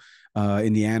ago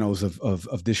in the annals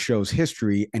of this show's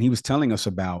history. And he was telling us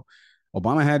about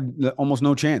Obama had almost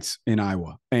no chance in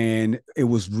Iowa. And it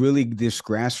was really this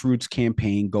grassroots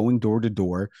campaign going door to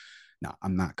door. Now,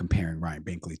 I'm not comparing Ryan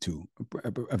Binkley to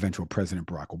eventual President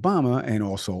Barack Obama, and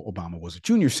also Obama was a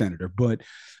junior senator. But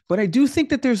I do think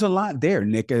that there's a lot there,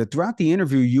 Nick. Throughout the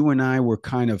interview, you and I were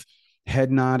kind of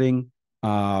head nodding.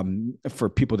 For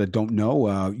people that don't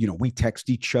know, we text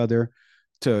each other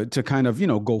to kind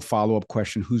of, go follow up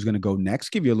question, who's going to go next,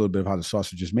 give you a little bit of how the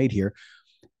sausage is made here.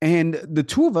 And the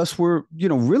two of us were,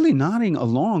 really nodding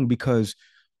along because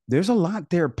there's a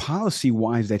lot there policy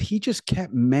wise that he just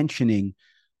kept mentioning.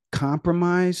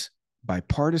 Compromise,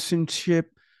 bipartisanship.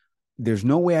 There's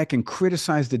no way I can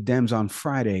criticize the Dems on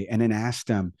Friday and then ask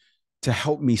them to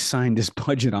help me sign this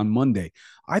budget on Monday.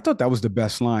 I thought that was the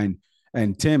best line.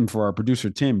 And Tim, for our producer,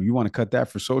 Tim, you want to cut that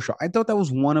for social. I thought that was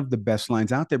one of the best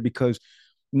lines out there because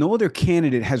no other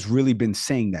candidate has really been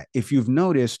saying that. If you've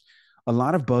noticed, a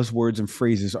lot of buzzwords and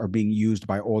phrases are being used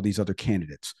by all these other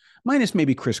candidates, minus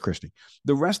maybe Chris Christie.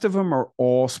 The rest of them are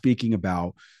all speaking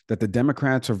about that the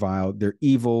Democrats are vile, they're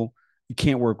evil, you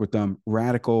can't work with them,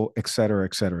 radical, et cetera,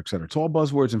 et cetera, et cetera. It's all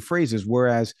buzzwords and phrases,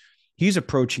 whereas he's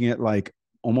approaching it like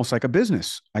almost like a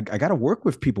business. I got to work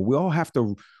with people. We all have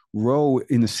to row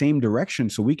in the same direction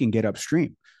so we can get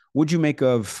upstream. What'd you make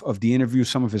of the interview,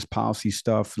 some of his policy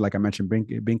stuff? Like I mentioned,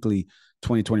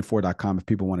 Binkley2024.com if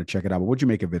people want to check it out. But what'd you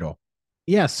make of it all?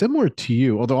 Yeah, similar to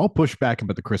you, although I'll push back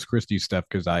about the Chris Christie stuff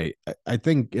because I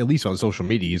think, at least on social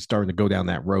media, he's starting to go down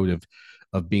that road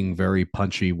of being very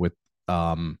punchy with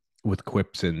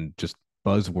quips and just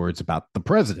buzzwords about the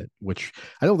president, which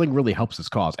I don't think really helps his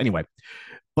cause. Anyway,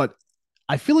 but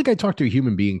I feel like I talked to a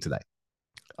human being today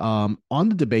on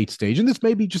the debate stage, and this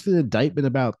may be just an indictment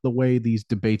about the way these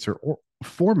debates are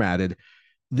formatted.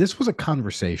 This was a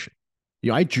conversation.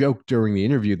 I joked during the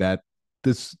interview that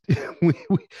this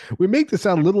we make this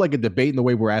sound a little like a debate in the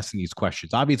way we're asking these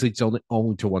questions. Obviously, it's only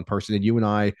to one person, and you and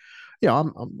I,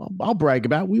 I'll brag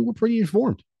about we were pretty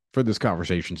informed for this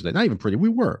conversation today. Not even pretty, we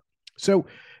were. So,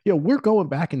 we're going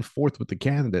back and forth with the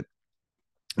candidate,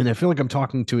 and I feel like I'm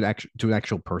talking to an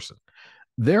actual person.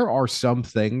 There are some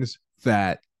things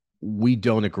that we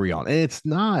don't agree on, and it's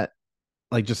not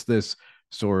like just this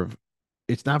sort of.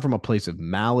 It's not from a place of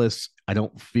malice. I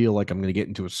don't feel like I'm going to get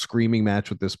into a screaming match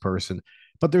with this person,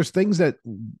 but there's things that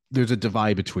there's a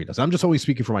divide between us. I'm just always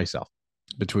speaking for myself,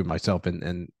 between myself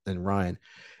and Ryan.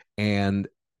 And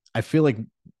I feel like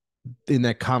in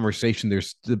that conversation,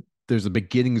 there's the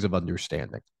beginnings of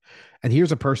understanding. And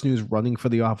here's a person who's running for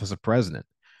the office of president.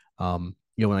 When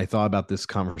I thought about this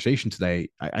conversation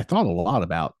today, I thought a lot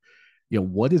about,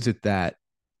 what is it that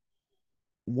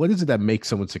makes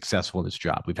someone successful in this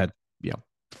job? We've had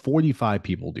 45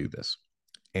 people do this,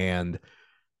 and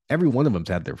every one of them's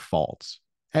had their faults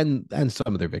and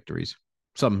some of their victories.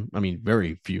 Some,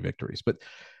 very few victories, but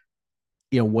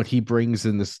what he brings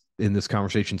in this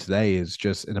conversation today is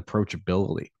just an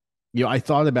approachability. I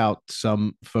thought about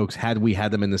some folks had we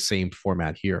had them in the same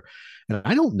format here, and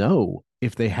I don't know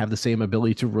if they have the same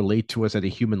ability to relate to us at a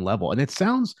human level. And it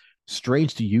sounds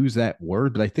strange to use that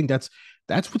word, but I think that's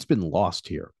what's been lost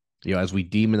here. As we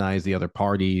demonize the other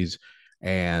parties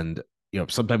and,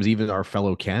 sometimes even our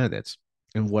fellow candidates.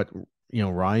 And what,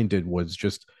 Ryan did was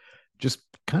just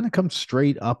kind of come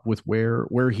straight up with where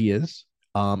he is,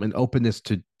 and openness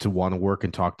to want to work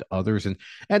and talk to others.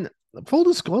 And full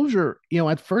disclosure,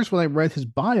 at first when I read his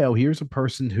bio, here's a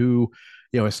person who,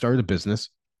 has started a business,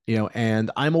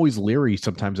 and I'm always leery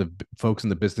sometimes of folks in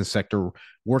the business sector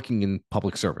working in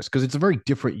public service because it's a very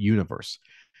different universe.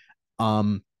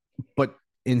 But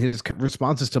in his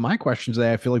responses to my questions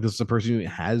today, I feel like this is a person who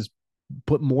has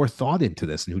put more thought into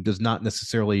this and who does not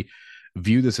necessarily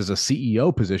view this as a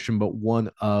CEO position, but one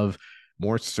of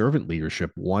more servant leadership,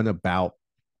 one about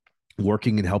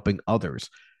working and helping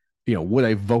others. Would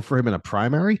I vote for him in a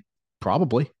primary?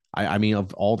 Probably. I mean,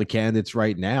 of all the candidates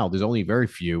right now, there's only very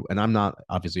few, and I'm not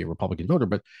obviously a Republican voter,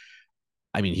 but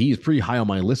he is pretty high on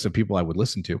my list of people I would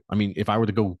listen to. If I were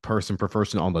to go person per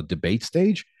person on the debate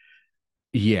stage,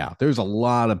 yeah, there's a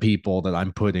lot of people that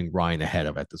I'm putting Ryan ahead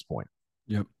of at this point.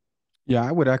 Yep. Yeah,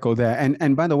 I would echo that.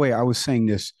 And by the way, I was saying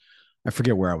this, I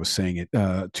forget where I was saying it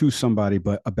to somebody,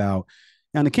 but about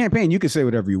Now, in the campaign, you can say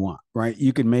whatever you want, right?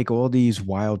 You can make all these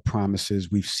wild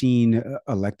promises. We've seen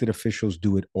elected officials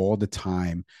do it all the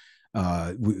time.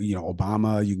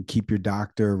 Obama, you can keep your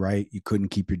doctor, right? You couldn't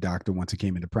keep your doctor once it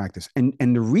came into practice. And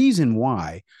the reason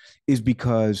why is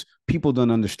because people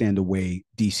don't understand the way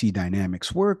DC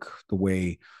dynamics work, the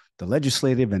way the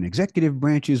legislative and executive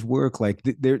branches work. Like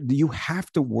you have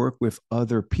to work with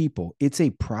other people. It's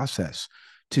a process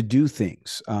to do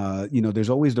things. There's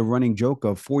always the running joke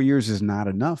of 4 years is not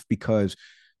enough, because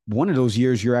one of those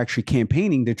years you're actually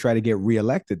campaigning to try to get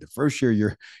reelected. The first year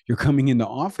you're coming into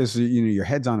office, your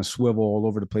head's on a swivel all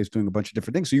over the place doing a bunch of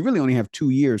different things. So you really only have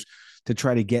 2 years to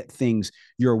try to get things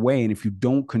your way. And if you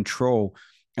don't control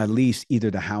at least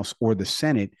either the House or the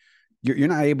Senate, you're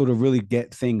not able to really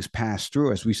get things passed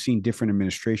through, as we've seen different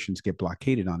administrations get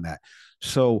blockaded on that.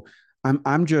 So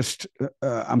I'm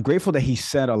grateful that he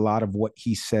said a lot of what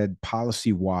he said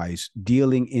policy-wise,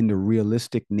 dealing in the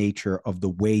realistic nature of the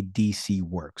way DC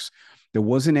works. There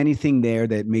wasn't anything there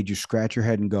that made you scratch your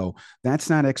head and go,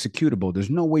 that's not executable. There's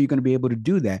no way you're going to be able to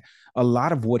do that. A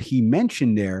lot of what he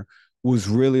mentioned there was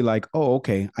really like, oh,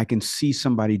 okay, I can see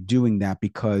somebody doing that,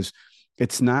 because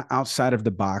it's not outside of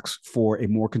the box for a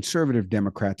more conservative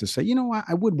Democrat to say, you know what,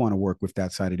 I would want to work with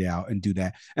that side of the aisle and do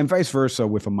that, and vice versa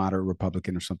with a moderate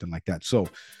Republican or something like that. So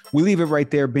we leave it right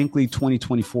there. Binkley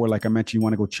 2024. Like I mentioned, you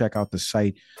want to go check out the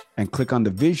site and click on the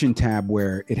Vision tab,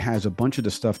 where it has a bunch of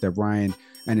the stuff that Ryan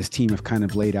and his team have kind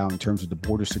of laid out in terms of the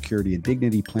border security and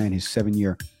dignity plan, his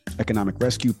 7-year economic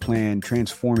rescue plan,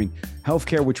 transforming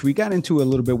healthcare, which we got into a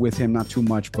little bit with him, not too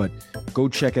much, but go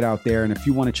check it out there. And if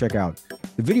you want to check out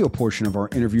the video portion of our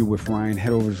interview with Ryan,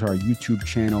 head over to our YouTube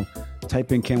channel,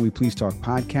 type in Can We Please Talk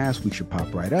Podcast. We should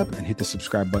pop right up, and hit the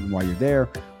subscribe button while you're there.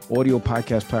 Audio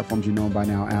podcast platforms, you know by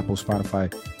now, Apple,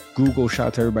 Spotify, Google. Shout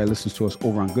out to everybody who listens to us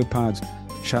over on Good Pods.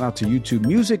 Shout out to YouTube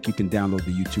Music. You can download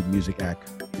the YouTube Music app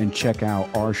and check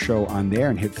out our show on there,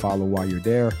 and hit follow while you're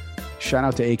there. Shout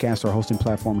out to Acast, our hosting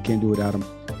platform. We can't do it without them.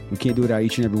 We can't do it without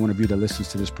each and every one of you that listens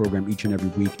to this program each and every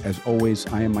week. As always,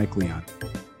 I am Mike Leon.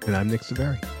 And I'm Nick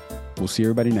Saveri. We'll see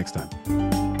everybody next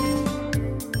time.